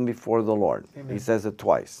present before the Lord. Amen. He says it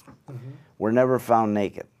twice. Mm-hmm. We're never found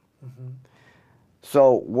naked. Mm-hmm.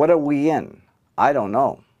 So what are we in? I don't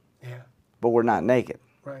know. Yeah. But we're not naked.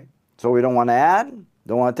 Right. So we don't want to add,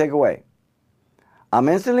 don't want to take away. I'm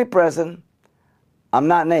instantly present. I'm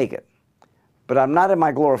not naked. But I'm not in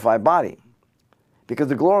my glorified body. Because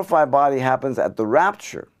the glorified body happens at the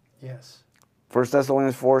rapture. Yes. 1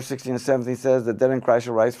 Thessalonians 4, 16 and 17 says, the dead in Christ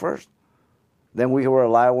shall rise first. Then we who are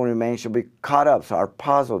alive will remain shall be caught up, so our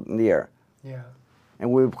positive in the air. Yeah.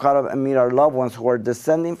 And we'll be caught up and meet our loved ones who are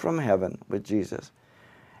descending from heaven with Jesus.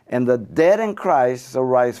 And the dead in Christ shall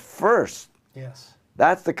rise first. Yes.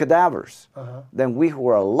 That's the cadavers. Then we who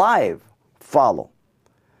are alive follow.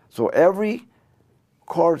 So every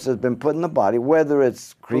corpse has been put in the body, whether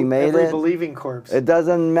it's cremated. Every believing corpse. It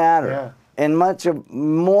doesn't matter. Yeah. And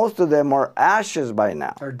most of them are ashes by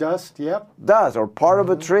now. Or dust, yep. Dust, or part of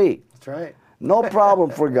a tree. That's right. No problem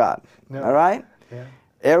for God. No. All right? Yeah.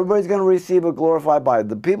 Everybody's going to receive a glorified body.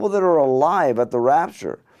 The people that are alive at the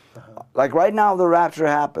rapture, like right now, the rapture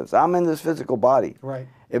happens. I'm in this physical body. Right.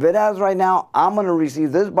 If it happens right now, I'm going to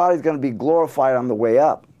receive, this body's going to be glorified on the way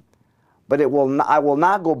up. But I will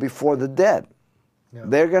not go before the dead. No.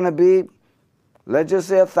 They're going to be, let's just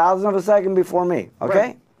say, 1,000th of a second before me. Okay?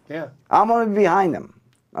 Right. Yeah. I'm going to be behind them.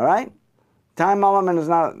 All right? Time element is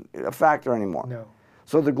not a factor anymore. No.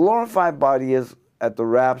 So the glorified body is at the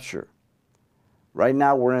rapture. Right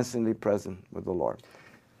now, we're instantly present with the Lord.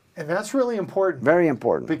 And that's really important. Very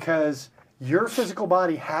important. Because your physical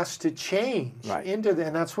body has to change into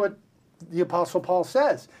and that's what the Apostle Paul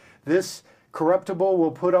says. This corruptible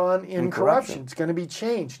will put on incorruption. It's going to be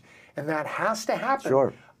changed. And that has to happen.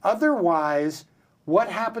 Sure. Otherwise, what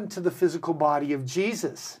happened to the physical body of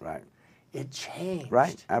Jesus? Right. It changed.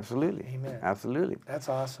 Right. Absolutely. Amen. Absolutely. That's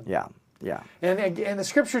awesome. Yeah. Yeah. And the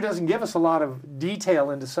Scripture doesn't give us a lot of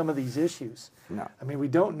detail into some of these issues. No. I mean, we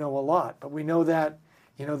don't know a lot, but we know that,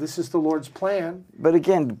 this is the Lord's plan. But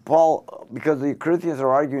again, Paul, because the Corinthians are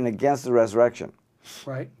arguing against the resurrection.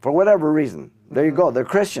 Right. For whatever reason. There you go. They're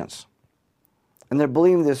Christians. And they're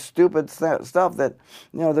believing this stupid stuff that,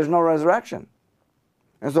 there's no resurrection.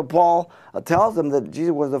 And so Paul tells them that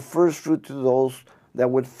Jesus was the first fruit to those that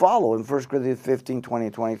would follow in 1 Corinthians 15, 20,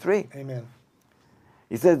 and 23. Amen.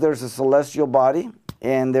 He says there's a celestial body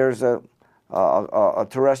and there's a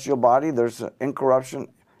terrestrial body. There's an incorruption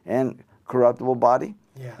and corruptible body.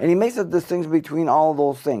 Yeah. And he makes a distinction between all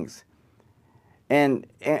those things. And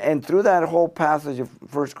through that whole passage of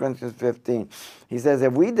 1 Corinthians 15, he says,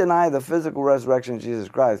 if we deny the physical resurrection of Jesus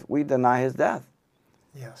Christ, we deny his death.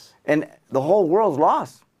 Yes. And the whole world's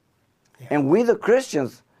lost. Yeah. And we, the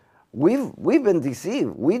Christians, we've been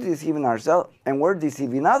deceived. We're deceiving ourselves, and we're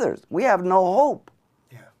deceiving others. We have no hope.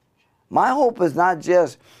 Yeah. My hope is not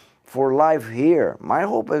just for life here. My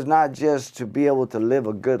hope is not just to be able to live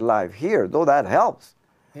a good life here, though that helps.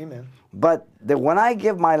 Amen. But that when I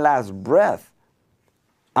give my last breath,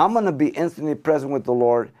 I'm going to be instantly present with the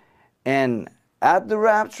Lord. And at the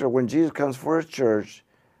rapture, when Jesus comes for his church,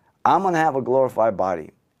 I'm going to have a glorified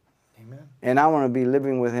body. Amen. And I want to be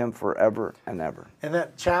living with him forever and ever. And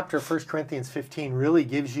that chapter, 1 Corinthians 15, really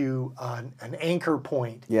gives you an anchor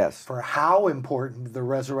point for how important the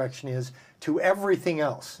resurrection is to everything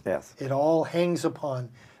else. Yes. It all hangs upon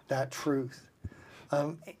that truth.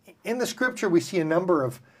 In the Scripture, we see a number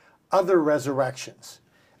of other resurrections.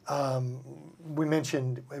 We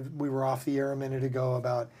mentioned, we were off the air a minute ago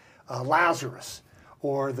about Lazarus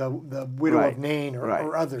or the widow of Nain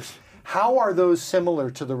or others. How are those similar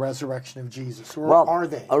to the resurrection of Jesus, or are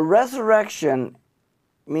they? A resurrection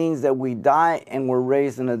means that we die and we're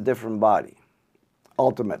raised in a different body,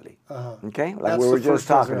 ultimately. Okay? Like That's we were the just first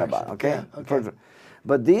talking resurrection. about. Okay? Yeah, okay.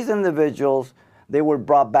 But these individuals, they were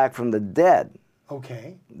brought back from the dead.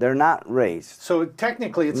 Okay. They're not raised. So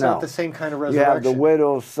technically, it's not the same kind of You resurrection. have the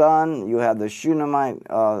widow's son, you have the Shunammite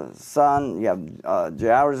son, you have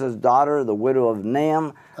Jairus' daughter, the widow of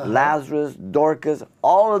Nain, Lazarus, Dorcas.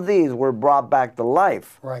 All of these were brought back to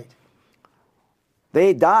life. Right.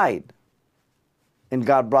 They died, and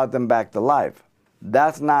God brought them back to life.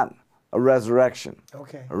 That's not a resurrection.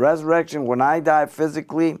 Okay. A resurrection, when I die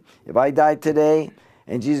physically, if I die today,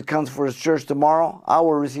 and Jesus comes for his church tomorrow, I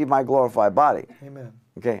will receive my glorified body. Amen.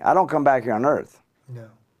 Okay? I don't come back here on earth. No.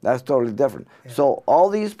 That's totally different. Yeah. So all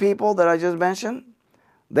these people that I just mentioned,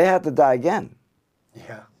 they had to die again.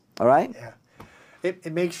 Yeah. All right? Yeah.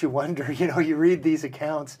 It makes you wonder, you read these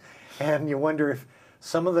accounts and you wonder if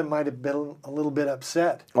some of them might have been a little bit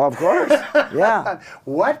upset. Well, of course. Yeah.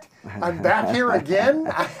 What? I'm back here again?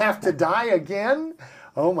 I have to die again?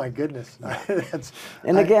 Oh my goodness.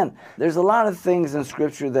 Again, there's a lot of things in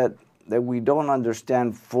Scripture that we don't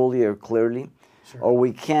understand fully or clearly, or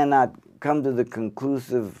we cannot come to the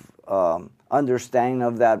conclusive understanding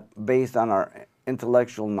of that based on our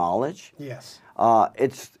intellectual knowledge. Yes.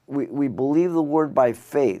 We believe the word by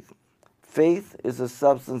faith. Faith is the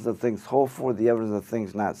substance of things hoped for, the evidence of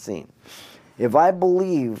things not seen. If I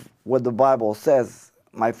believe what the Bible says,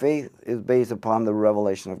 my faith is based upon the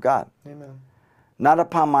revelation of God. Amen. not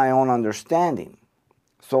upon my own understanding.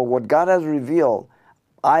 So what God has revealed,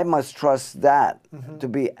 I must trust that to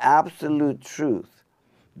be absolute truth.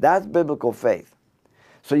 That's biblical faith.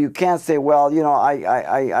 So you can't say, well, you know,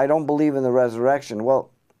 I don't believe in the resurrection.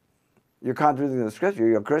 Well, you're contradicting the scripture.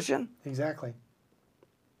 You're a Christian? Exactly.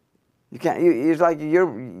 You can't. It's like you're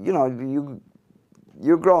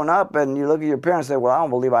growing up and you look at your parents and say, well, I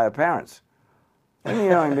don't believe I have parents. And you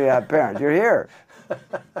don't even have parents. You're here.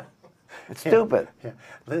 It's stupid.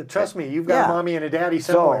 Yeah. Trust me, you've got a mommy and a daddy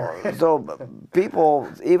somewhere. So people,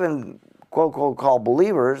 even quote, quote, called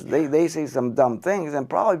believers, they say some dumb things, and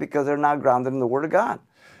probably because they're not grounded in the Word of God.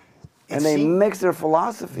 And they mix their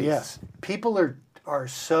philosophies. Yes. People are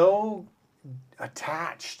so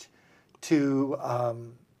attached to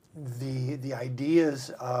the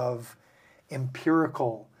ideas of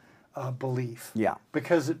empirical belief. Yeah.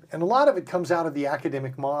 And a lot of it comes out of the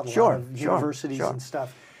academic model of universities and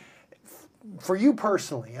stuff. For you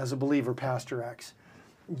personally, as a believer, Pastor X,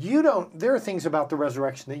 there are things about the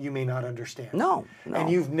resurrection that you may not understand. No. And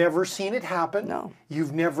you've never seen it happen. No.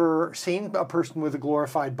 You've never seen a person with a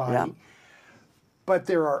glorified body. Yeah. But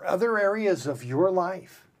there are other areas of your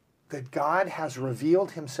life that God has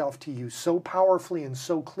revealed himself to you so powerfully and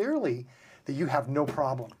so clearly that you have no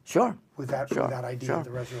problem with that idea of the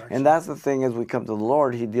resurrection. And that's the thing, as we come to the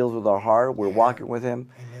Lord, he deals with our heart. We're walking with him.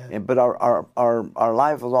 Amen. But our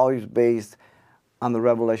life is always based on the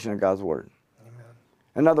revelation of God's Word. Amen.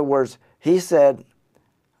 In other words, he said,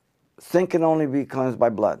 sin can only be cleansed by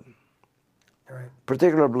blood. Right.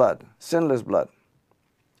 Particular blood, sinless blood.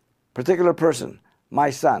 Particular person,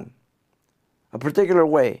 my son. A particular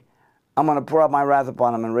way, I'm going to pour out my wrath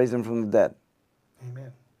upon him and raise him from the dead.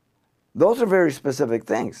 Amen. Those are very specific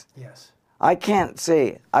things. Yes. I can't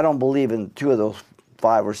say I don't believe in 2 of those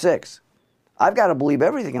 5 or 6. I've got to believe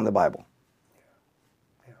everything in the Bible.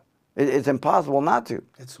 It's impossible not to.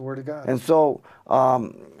 It's the Word of God. And so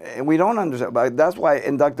we don't understand. That's why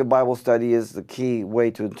inductive Bible study is the key way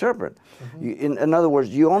to interpret. In other words,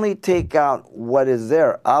 you only take out what is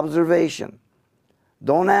there, observation.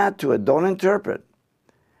 Don't add to it. Don't interpret.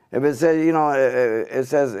 If it says, it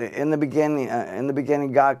says in the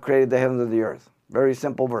beginning, God created the heavens and the earth. Very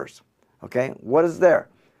simple verse. Okay, what is there?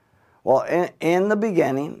 Well, in the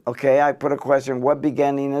beginning, okay, I put a question. What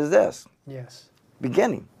beginning is this? Yes.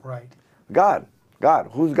 Beginning. Right. God.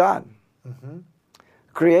 Who's God?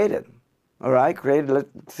 Created. All right, created.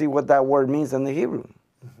 Let's see what that word means in the Hebrew.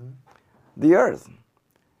 The earth.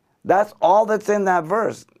 That's all that's in that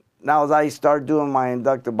verse. Now, as I start doing my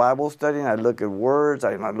inductive Bible study, and I look at words,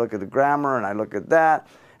 I look at the grammar, and I look at that,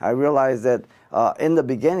 I realize that in the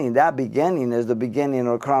beginning, that beginning is the beginning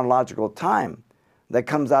of chronological time that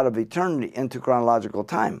comes out of eternity into chronological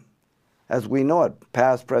time, as we know it,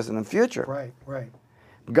 past, present, and future. Right.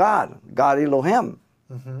 God Elohim.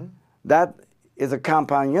 That is a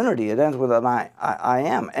compound unity. It ends with an I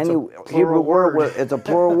am. Any Hebrew word, it's a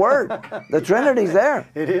plural word. The Trinity's there.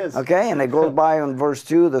 It is. Okay, and it goes by in verse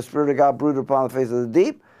 2, the Spirit of God brooded upon the face of the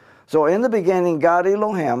deep. So in the beginning, God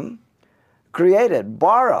Elohim created,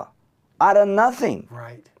 bara, out of nothing.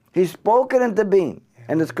 Right. He spoke it into being,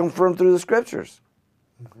 and it's confirmed through the Scriptures.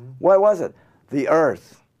 What was it? The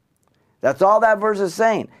earth. That's all that verse is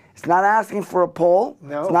saying. It's not asking for a poll.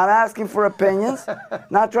 No. It's not asking for opinions.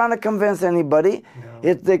 Not trying to convince anybody. No.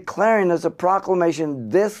 It's declaring as a proclamation,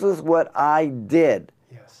 this is what I did.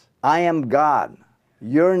 Yes. I am God.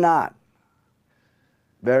 You're not.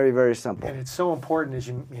 Very, very simple. And it's so important as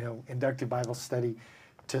you inductive Bible study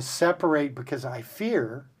to separate, because I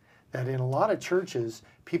fear that in a lot of churches,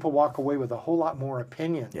 people walk away with a whole lot more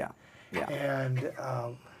opinion. Yeah. And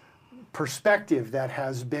perspective that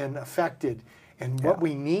has been affected. And what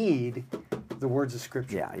we need, the words of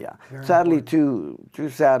Scripture. Yeah. Very Sadly, important. too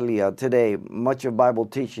sadly, today, much of Bible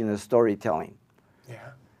teaching is storytelling. Yeah.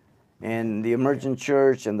 And the emergent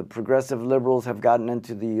church and the progressive liberals have gotten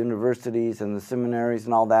into the universities and the seminaries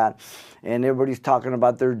and all that. And everybody's talking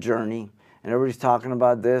about their journey. And everybody's talking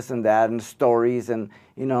about this and that and stories. And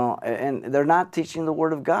they're not teaching the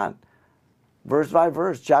Word of God. Verse by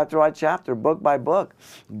verse, chapter by chapter, book by book.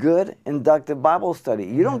 Good inductive Bible study.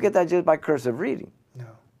 You don't get that just by cursive reading. No.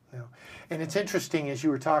 And it's interesting, as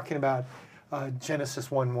you were talking about Genesis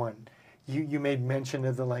 1:1, you made mention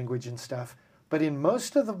of the language and stuff. But in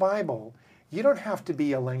most of the Bible, you don't have to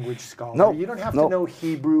be a language scholar. Nope. You don't have to know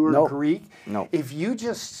Hebrew or Nope. Greek. Nope. If you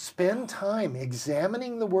just spend time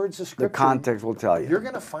examining the words of Scripture, The context will tell you. You're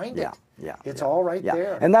going to find it. Yeah. It's all right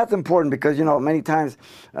there. And that's important because, many times,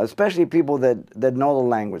 especially people that know the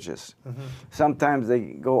languages, sometimes they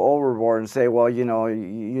go overboard and say, well, you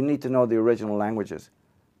need to know the original languages.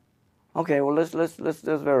 Okay, well, let's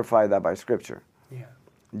verify that by Scripture. Yeah.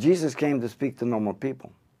 Jesus came to speak to normal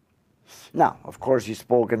people. Now, of course, he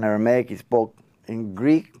spoke in Aramaic, he spoke in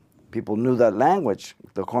Greek. People knew that language,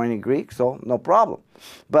 the Koine Greek, so no problem.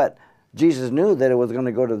 But Jesus knew that it was going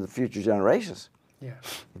to go to the future generations. Yeah.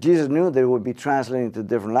 Jesus knew that it would be translated to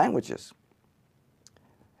different languages.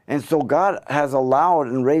 And so God has allowed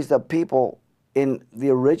and raised up people in the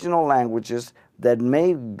original languages that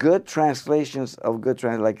made good translations of good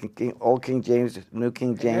translations, like Old King James, New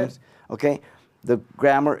King James. Okay? The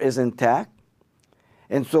grammar is intact.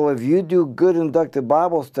 And so if you do good inductive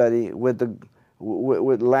Bible study with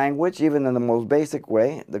language, even in the most basic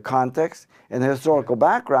way, the context and the historical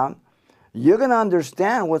background, you're going to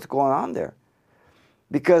understand what's going on there.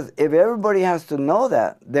 Because if everybody has to know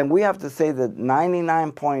that, then we have to say that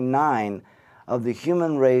 99.9 of the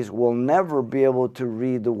human race will never be able to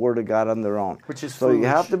read the Word of God on their own. Which is so foolish. You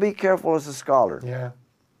have to be careful as a scholar. Yeah.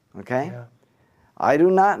 Okay? Yeah. I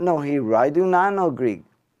do not know Hebrew. I do not know Greek.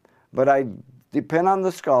 But I depend on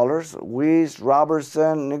the scholars, Weiss,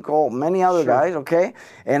 Robertson, Nicole, many other guys, okay?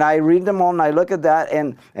 And I read them all and I look at that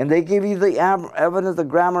and they give you the evidence, the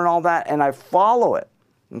grammar and all that, and I follow it,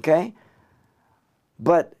 okay?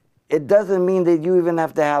 But it doesn't mean that you even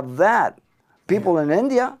have to have that. People in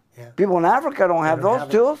India, people in Africa don't have those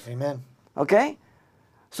tools. Amen. Okay?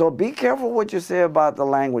 So be careful what you say about the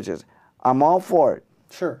languages. I'm all for it.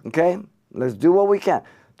 Sure. Okay? Let's do what we can.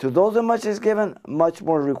 To those that much is given, much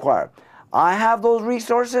more is required. I have those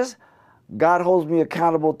resources. God holds me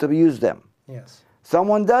accountable to use them. Yes.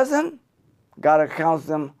 Someone doesn't, God accounts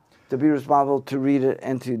them to be responsible to read it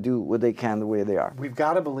and to do what they can the way they are. We've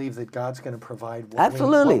got to believe that God's going to provide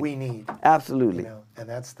Absolutely. what we need. Absolutely. You know, and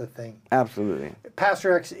that's the thing. Absolutely.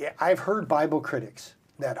 Pastor X, I've heard Bible critics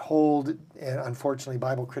that hold, and unfortunately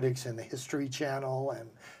Bible critics in the History Channel and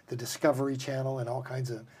the Discovery Channel and all kinds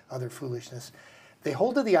of other foolishness, they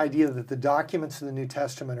hold to the idea that the documents of the New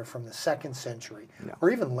Testament are from the 2nd century, or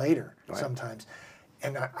even later sometimes.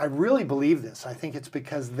 And I really believe this. I think it's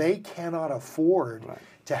because they cannot afford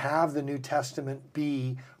to have the New Testament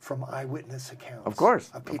be from eyewitness accounts. Of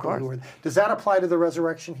course. Of people who are. Does that apply to the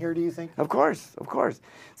resurrection here, do you think? Of course. Of course.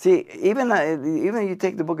 See, even you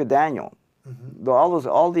take the book of Daniel,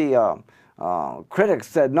 all the critics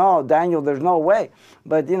said, no, Daniel, there's no way.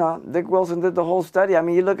 But, Dick Wilson did the whole study. I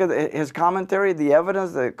mean, you look at his commentary, the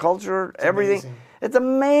evidence, the culture, everything. Amazing. It's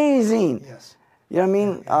amazing. Yes. You know what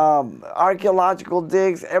I mean? Archaeological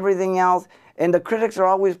digs, everything else. And the critics are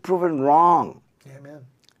always proven wrong. Amen.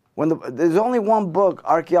 There's only one book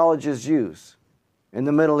archaeologists use in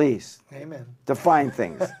the Middle East Amen. to find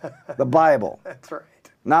things. The Bible. That's right.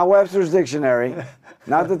 Not Webster's Dictionary,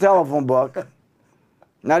 not the telephone book,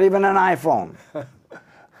 not even an iPhone.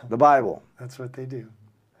 The Bible. That's what they do.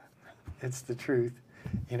 It's the truth.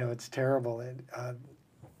 It's terrible.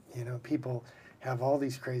 People have all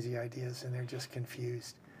these crazy ideas and they're just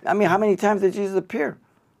confused. I mean, how many times did Jesus appear?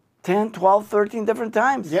 10, 12, 13 different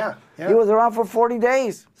times. Yeah. He was around for 40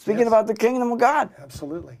 days speaking about the kingdom of God.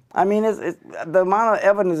 Absolutely. I mean, the amount of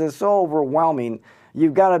evidence is so overwhelming.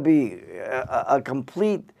 You've got to be a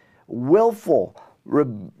complete, willful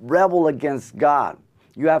rebel against God.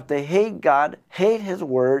 You have to hate God, hate His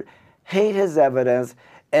word, hate His evidence,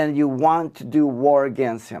 and you want to do war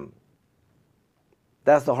against Him.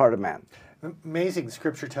 That's the heart of man. Amazing.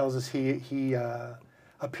 Scripture tells us he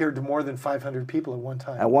appeared to more than 500 people at one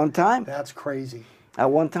time. At one time? That's crazy.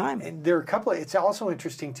 At one time. And there are a couple. It's also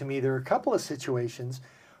interesting to me. There are a couple of situations.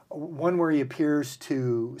 One where he appears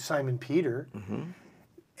to Simon Peter,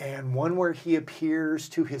 and one where he appears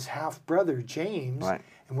to his half brother James. Right.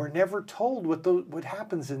 And we're never told what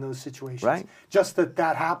happens in those situations. Right. Just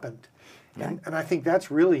that happened. Right. And I think that's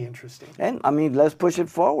really interesting. And I mean, let's push it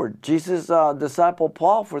forward. Jesus discipled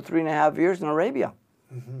Paul for 3.5 years in Arabia.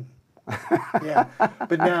 Yeah,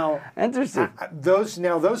 but now Interesting.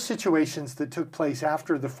 Those situations that took place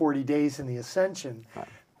after the 40 days in the ascension,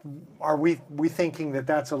 are we thinking that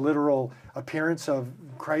that's a literal appearance of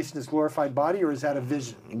Christ in His glorified body, or is that a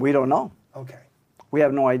vision? We don't know. Okay. We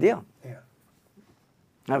have no idea. Yeah.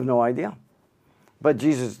 I have no idea. But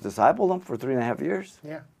Jesus discipled them for 3.5 years.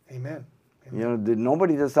 Yeah. Amen.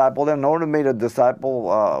 Nobody discipled them. Nobody made a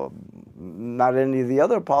disciple, not any of the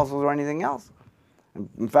other apostles or anything else.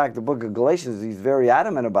 In fact, the book of Galatians, he's very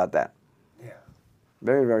adamant about that. Yeah.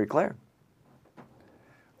 Very, very clear.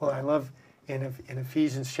 Well, I love in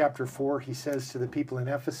Ephesians chapter 4, he says to the people in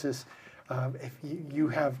Ephesus, if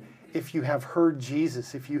you have heard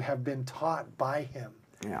Jesus, if you have been taught by Him,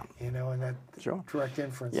 Yeah. and that direct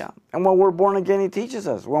inference. Yeah. And when we're born again, He teaches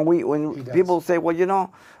us. When people say,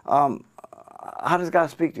 well, how does God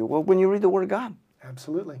speak to you? Well, when you read the Word of God.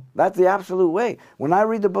 Absolutely. That's the absolute way. When I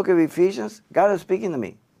read the book of Ephesians, God is speaking to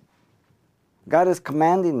me. God is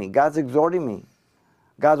commanding me. God's exhorting me.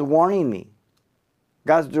 God's warning me.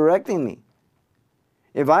 God's directing me.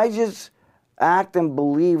 If I just act and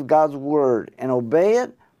believe God's word and obey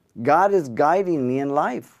it, God is guiding me in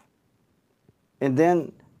life. And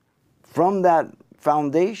then from that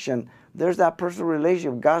foundation, there's that personal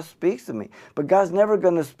relationship. God speaks to me. But God's never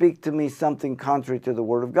going to speak to me something contrary to the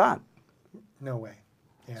word of God. No way.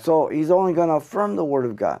 Yeah. So he's only going to affirm the word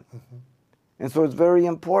of God. Mm-hmm. And so it's very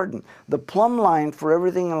important. The plumb line for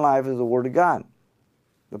everything in life is the word of God.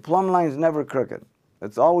 The plumb line is never crooked.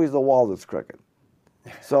 It's always the wall that's crooked.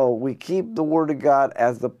 So we keep the word of God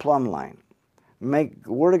as the plumb line. Make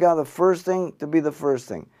the word of God the first thing to be the first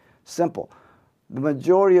thing. Simple. The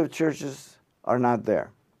majority of churches are not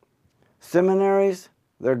there. Seminaries,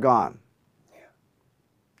 they're gone. Yeah.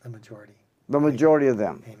 The majority. The majority of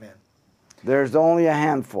them. Amen. There's only a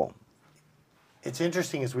handful. It's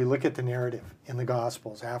interesting as we look at the narrative in the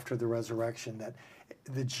Gospels after the resurrection that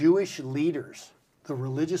the Jewish leaders, the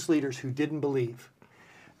religious leaders who didn't believe,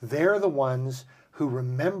 they're the ones who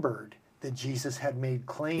remembered that Jesus had made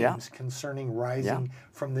claims concerning rising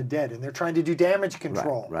from the dead. And they're trying to do damage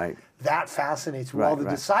control. Right. That fascinates me. While the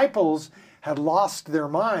disciples had lost their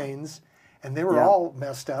minds and they were all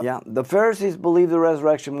messed up. Yeah, the Pharisees believed the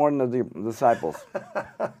resurrection more than the disciples.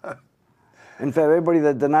 In fact, everybody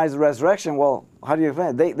that denies the resurrection, well, how do you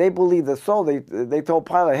explain it? They believe the soul. They told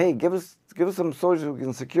Pilate, hey, give us some soldiers who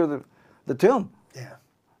can secure the tomb. Yeah.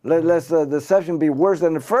 Let the deception be worse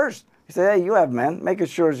than the first. He said, hey, you have men. Make it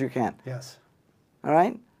sure as you can. Yes. All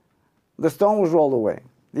right? The stone was rolled away.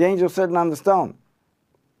 The angel sitting on the stone.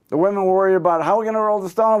 The women were worried about how are we going to roll the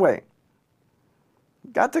stone away.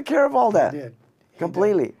 God took care of all that. He did.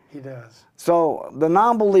 Completely. He does. So the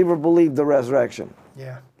non-believer believed the resurrection.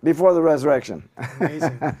 Yeah. Before the resurrection.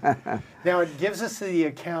 Amazing. Now, it gives us the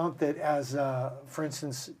account that as, for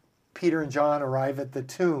instance, Peter and John arrive at the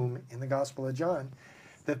tomb in the Gospel of John,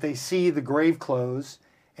 that they see the grave clothes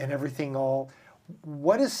and everything all.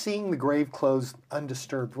 What is seeing the grave clothes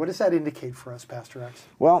undisturbed? What does that indicate for us, Pastor X?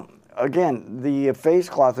 Well, again, the face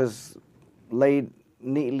cloth is laid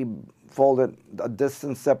neatly folded, a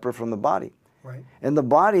distance separate from the body. Right. In the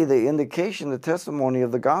body, the indication, the testimony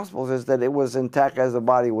of the Gospels is that it was intact as the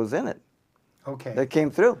body was in it. Okay. That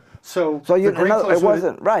came through. So it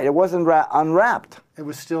wasn't unwrapped. It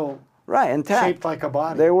was still intact. shaped like a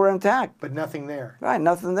body. They were intact. But nothing there. Right,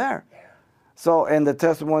 nothing there. Yeah. So, and the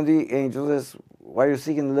testimony of the angels is, why are you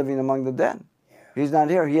seeking the living among the dead? Yeah. He's not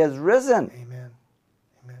here. He has risen. Amen.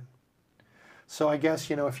 Amen. So I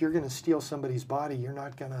guess, if you're going to steal somebody's body, you're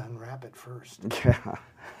not going to unwrap it first. Yeah.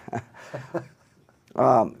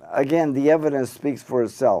 Again, the evidence speaks for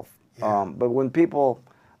itself. Yeah. But when people,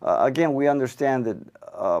 again, we understand that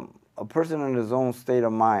a person in his own state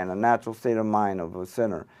of mind, a natural state of mind of a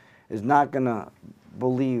sinner, is not going to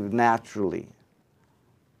believe naturally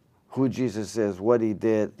who Jesus is, what he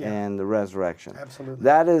did, and the resurrection. Absolutely.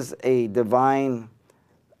 That is a divine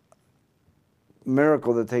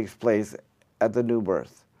miracle that takes place at the new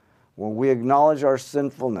birth. When we acknowledge our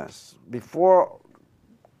sinfulness, before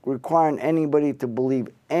requiring anybody to believe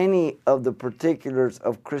any of the particulars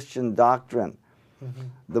of Christian doctrine,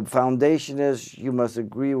 the foundation is you must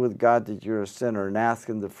agree with God that you're a sinner and ask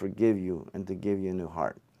him to forgive you and to give you a new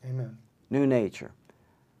heart. Amen. New nature.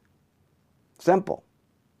 Simple.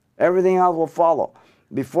 Everything else will follow.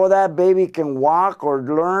 Before that baby can walk or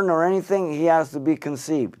learn or anything, he has to be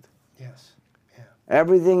conceived. Yes. Yeah.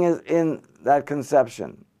 Everything is in that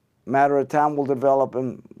conception. Matter of time will develop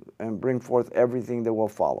and bring forth everything that will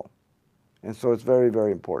follow. And so it's very,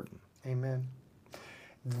 very important. Amen.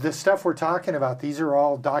 The stuff we're talking about, these are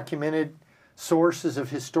all documented sources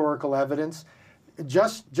of historical evidence,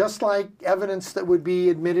 just like evidence that would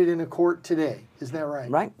be admitted in a court today. Isn't that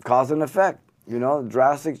right? Right. Cause and effect.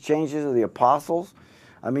 Drastic changes of the apostles.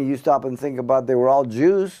 I mean, you stop and think about they were all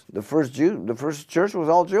Jews. The first church was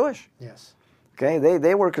all Jewish. Yes. Okay,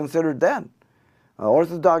 they were considered dead.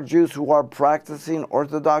 Orthodox Jews who are practicing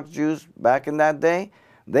Orthodox Jews back in that day,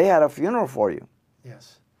 they had a funeral for you.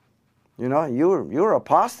 Yes. You were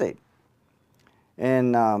apostate.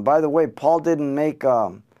 And by the way, Paul didn't make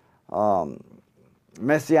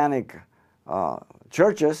messianic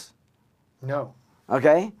churches. No.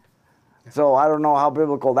 Okay? So I don't know how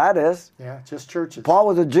biblical that is. Yeah, just churches. Paul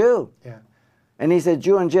was a Jew. Yeah. And he said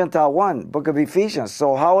Jew and Gentile one, book of Ephesians.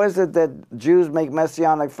 So how is it that Jews make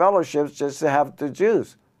messianic fellowships just to have the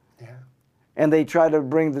Jews? Yeah. And they try to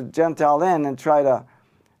bring the Gentile in and try to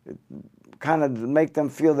kind of make them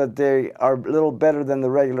feel that they are a little better than the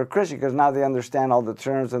regular Christian because now they understand all the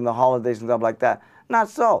terms and the holidays and stuff like that. Not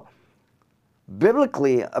so.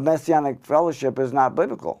 Biblically, a messianic fellowship is not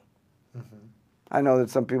biblical. I know that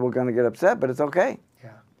some people are going to get upset, but it's okay.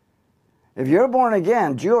 Yeah. If you're born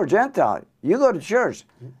again, Jew or Gentile, you go to church.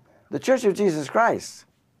 The Church of Jesus Christ.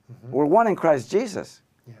 Mm-hmm. We're one in Christ Jesus.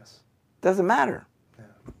 Yes. Doesn't matter.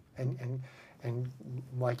 Yeah. And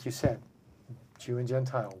like you said, Jew and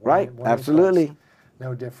Gentile. Right, absolutely.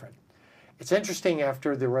 No different. It's interesting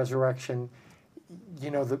after the resurrection,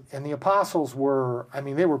 and the apostles were,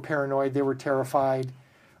 they were paranoid, they were terrified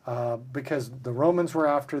because the Romans were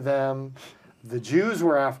after them, the Jews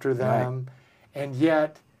were after them, right. And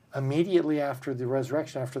yet immediately after the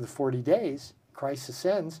resurrection, after the 40 days, Christ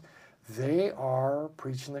ascends, they are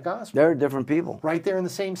preaching the gospel. They're different people. Right there in the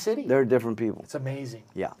same city. They're different people. It's amazing.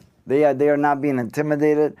 Yeah. They are not being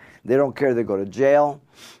intimidated. They don't care they go to jail.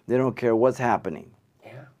 They don't care what's happening.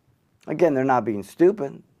 Yeah. Again, they're not being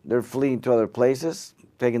stupid. They're fleeing to other places,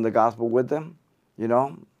 taking the gospel with them. They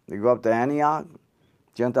go up to Antioch.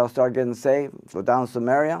 Gentiles start getting saved. Go down to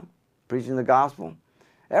Samaria, preaching the gospel.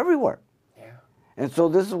 Everywhere. Yeah. And so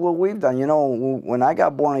this is what we've done. When I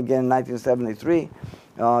got born again in 1973,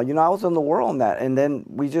 I was in the world in that. And then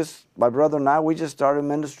my brother and I, we just started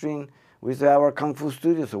ministering. We used to have our Kung Fu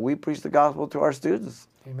studio, so we preached the gospel to our students.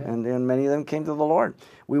 Amen. And then many of them came to the Lord.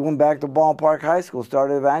 We went back to Ballpark High School,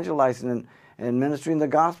 started evangelizing and ministering the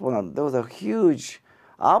gospel. And there was a huge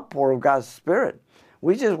outpour of God's Spirit.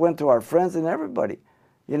 We just went to our friends and everybody,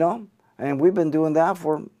 and we've been doing that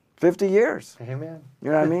for 50 years. Amen.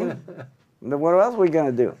 You know what I mean? What else are we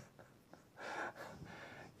going to do?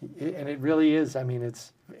 And it really is.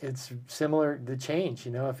 It's similar to change.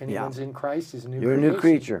 If anyone's in Christ, he's a new creation. You're a new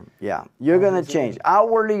creature. Yeah. You're going to change.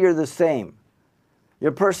 Outwardly, you're the same.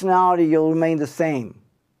 Your personality, you'll remain the same.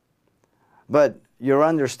 But your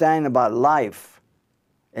understanding about life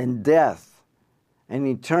and death and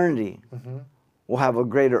eternity will have a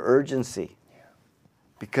greater urgency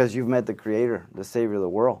because you've met the Creator, the Savior of the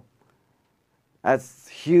world. That's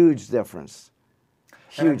huge difference.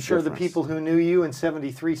 And I'm sure the people who knew you in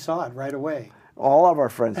 73 saw it right away. All of our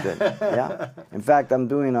friends did, yeah. In fact, I'm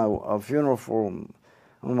doing a funeral for one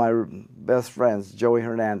of my best friends, Joey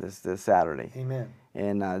Hernandez, this Saturday. Amen.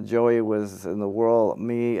 And Joey was in the world,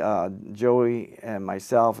 Joey and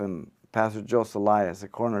myself and Pastor Joe Elias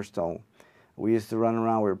at Cornerstone. We used to run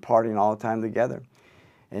around, we were partying all the time together.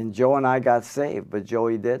 And Joe and I got saved, but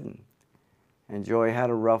Joey didn't. And Joey had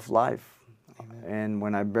a rough life. Amen. And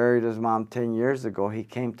when I buried his mom 10 years ago, he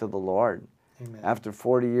came to the Lord. Amen. After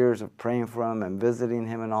 40 years of praying for him and visiting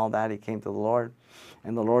him and all that, he came to the Lord.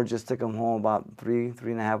 And the Lord just took him home about three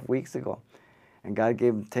and a half weeks ago. And God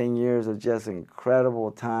gave him 10 years of just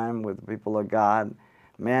incredible time with the people of God.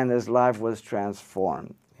 Man, his life was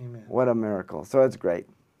transformed. Amen. What a miracle. So it's great.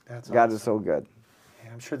 That's God awesome. is so good.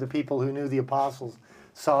 Yeah, I'm sure the people who knew the apostles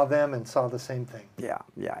saw them and saw the same thing. Yeah.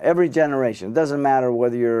 Every generation. It doesn't matter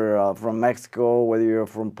whether you're from Mexico, whether you're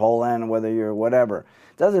from Poland, whether you're whatever.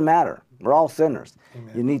 It doesn't matter. We're all sinners.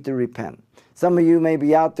 Amen. You need to repent. Some of you may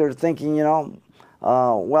be out there thinking,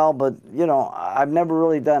 I've never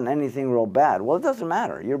really done anything real bad. Well, it doesn't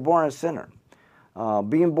matter. You're born a sinner.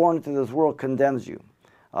 Being born into this world condemns you.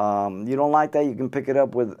 You don't like that, you can pick it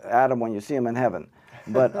up with Adam when you see him in heaven.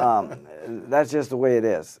 But that's just the way it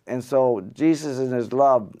is. And so Jesus in his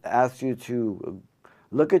love asks you to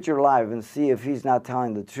look at your life and see if he's not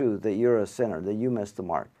telling the truth, that you're a sinner, that you missed the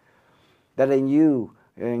mark. That in you,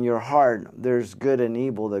 in your heart, there's good and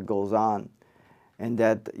evil that goes on. And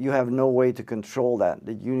that you have no way to control that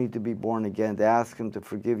you need to be born again, to ask him to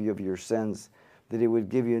forgive you of your sins, that he would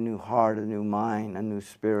give you a new heart, a new mind, a new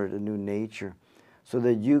spirit, a new nature, so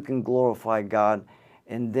that you can glorify God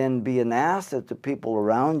and then be an asset to people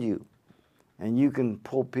around you. And you can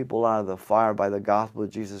pull people out of the fire by the gospel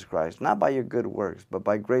of Jesus Christ, not by your good works, but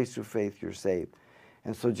by grace through faith you're saved.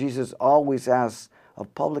 And so Jesus always asks a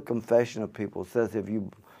public confession of people. It says, if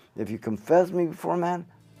you confess me before man,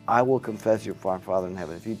 I will confess you before our Father in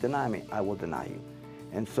heaven. If you deny me, I will deny you.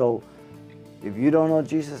 And so, if you don't know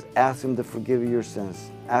Jesus, ask him to forgive you your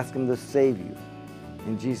sins. Ask him to save you.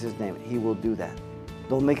 In Jesus' name, he will do that.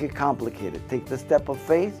 Don't make it complicated. Take the step of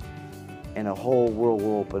faith, and a whole world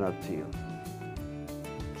will open up to you.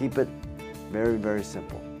 Keep it very, very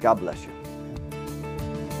simple. God bless you.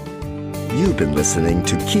 You've been listening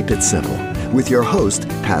to Keep It Simple with your host,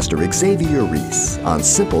 Pastor Xavier Reese on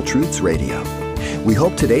Simple Truths Radio. We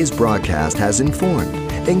hope today's broadcast has informed,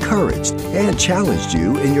 encouraged, and challenged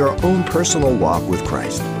you in your own personal walk with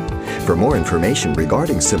Christ. For more information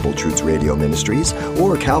regarding Simple Truths Radio Ministries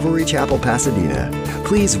or Calvary Chapel Pasadena,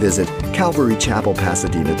 please visit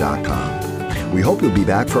calvarychapelpasadena.com. We hope you'll be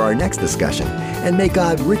back for our next discussion, and may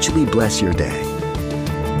God richly bless your day.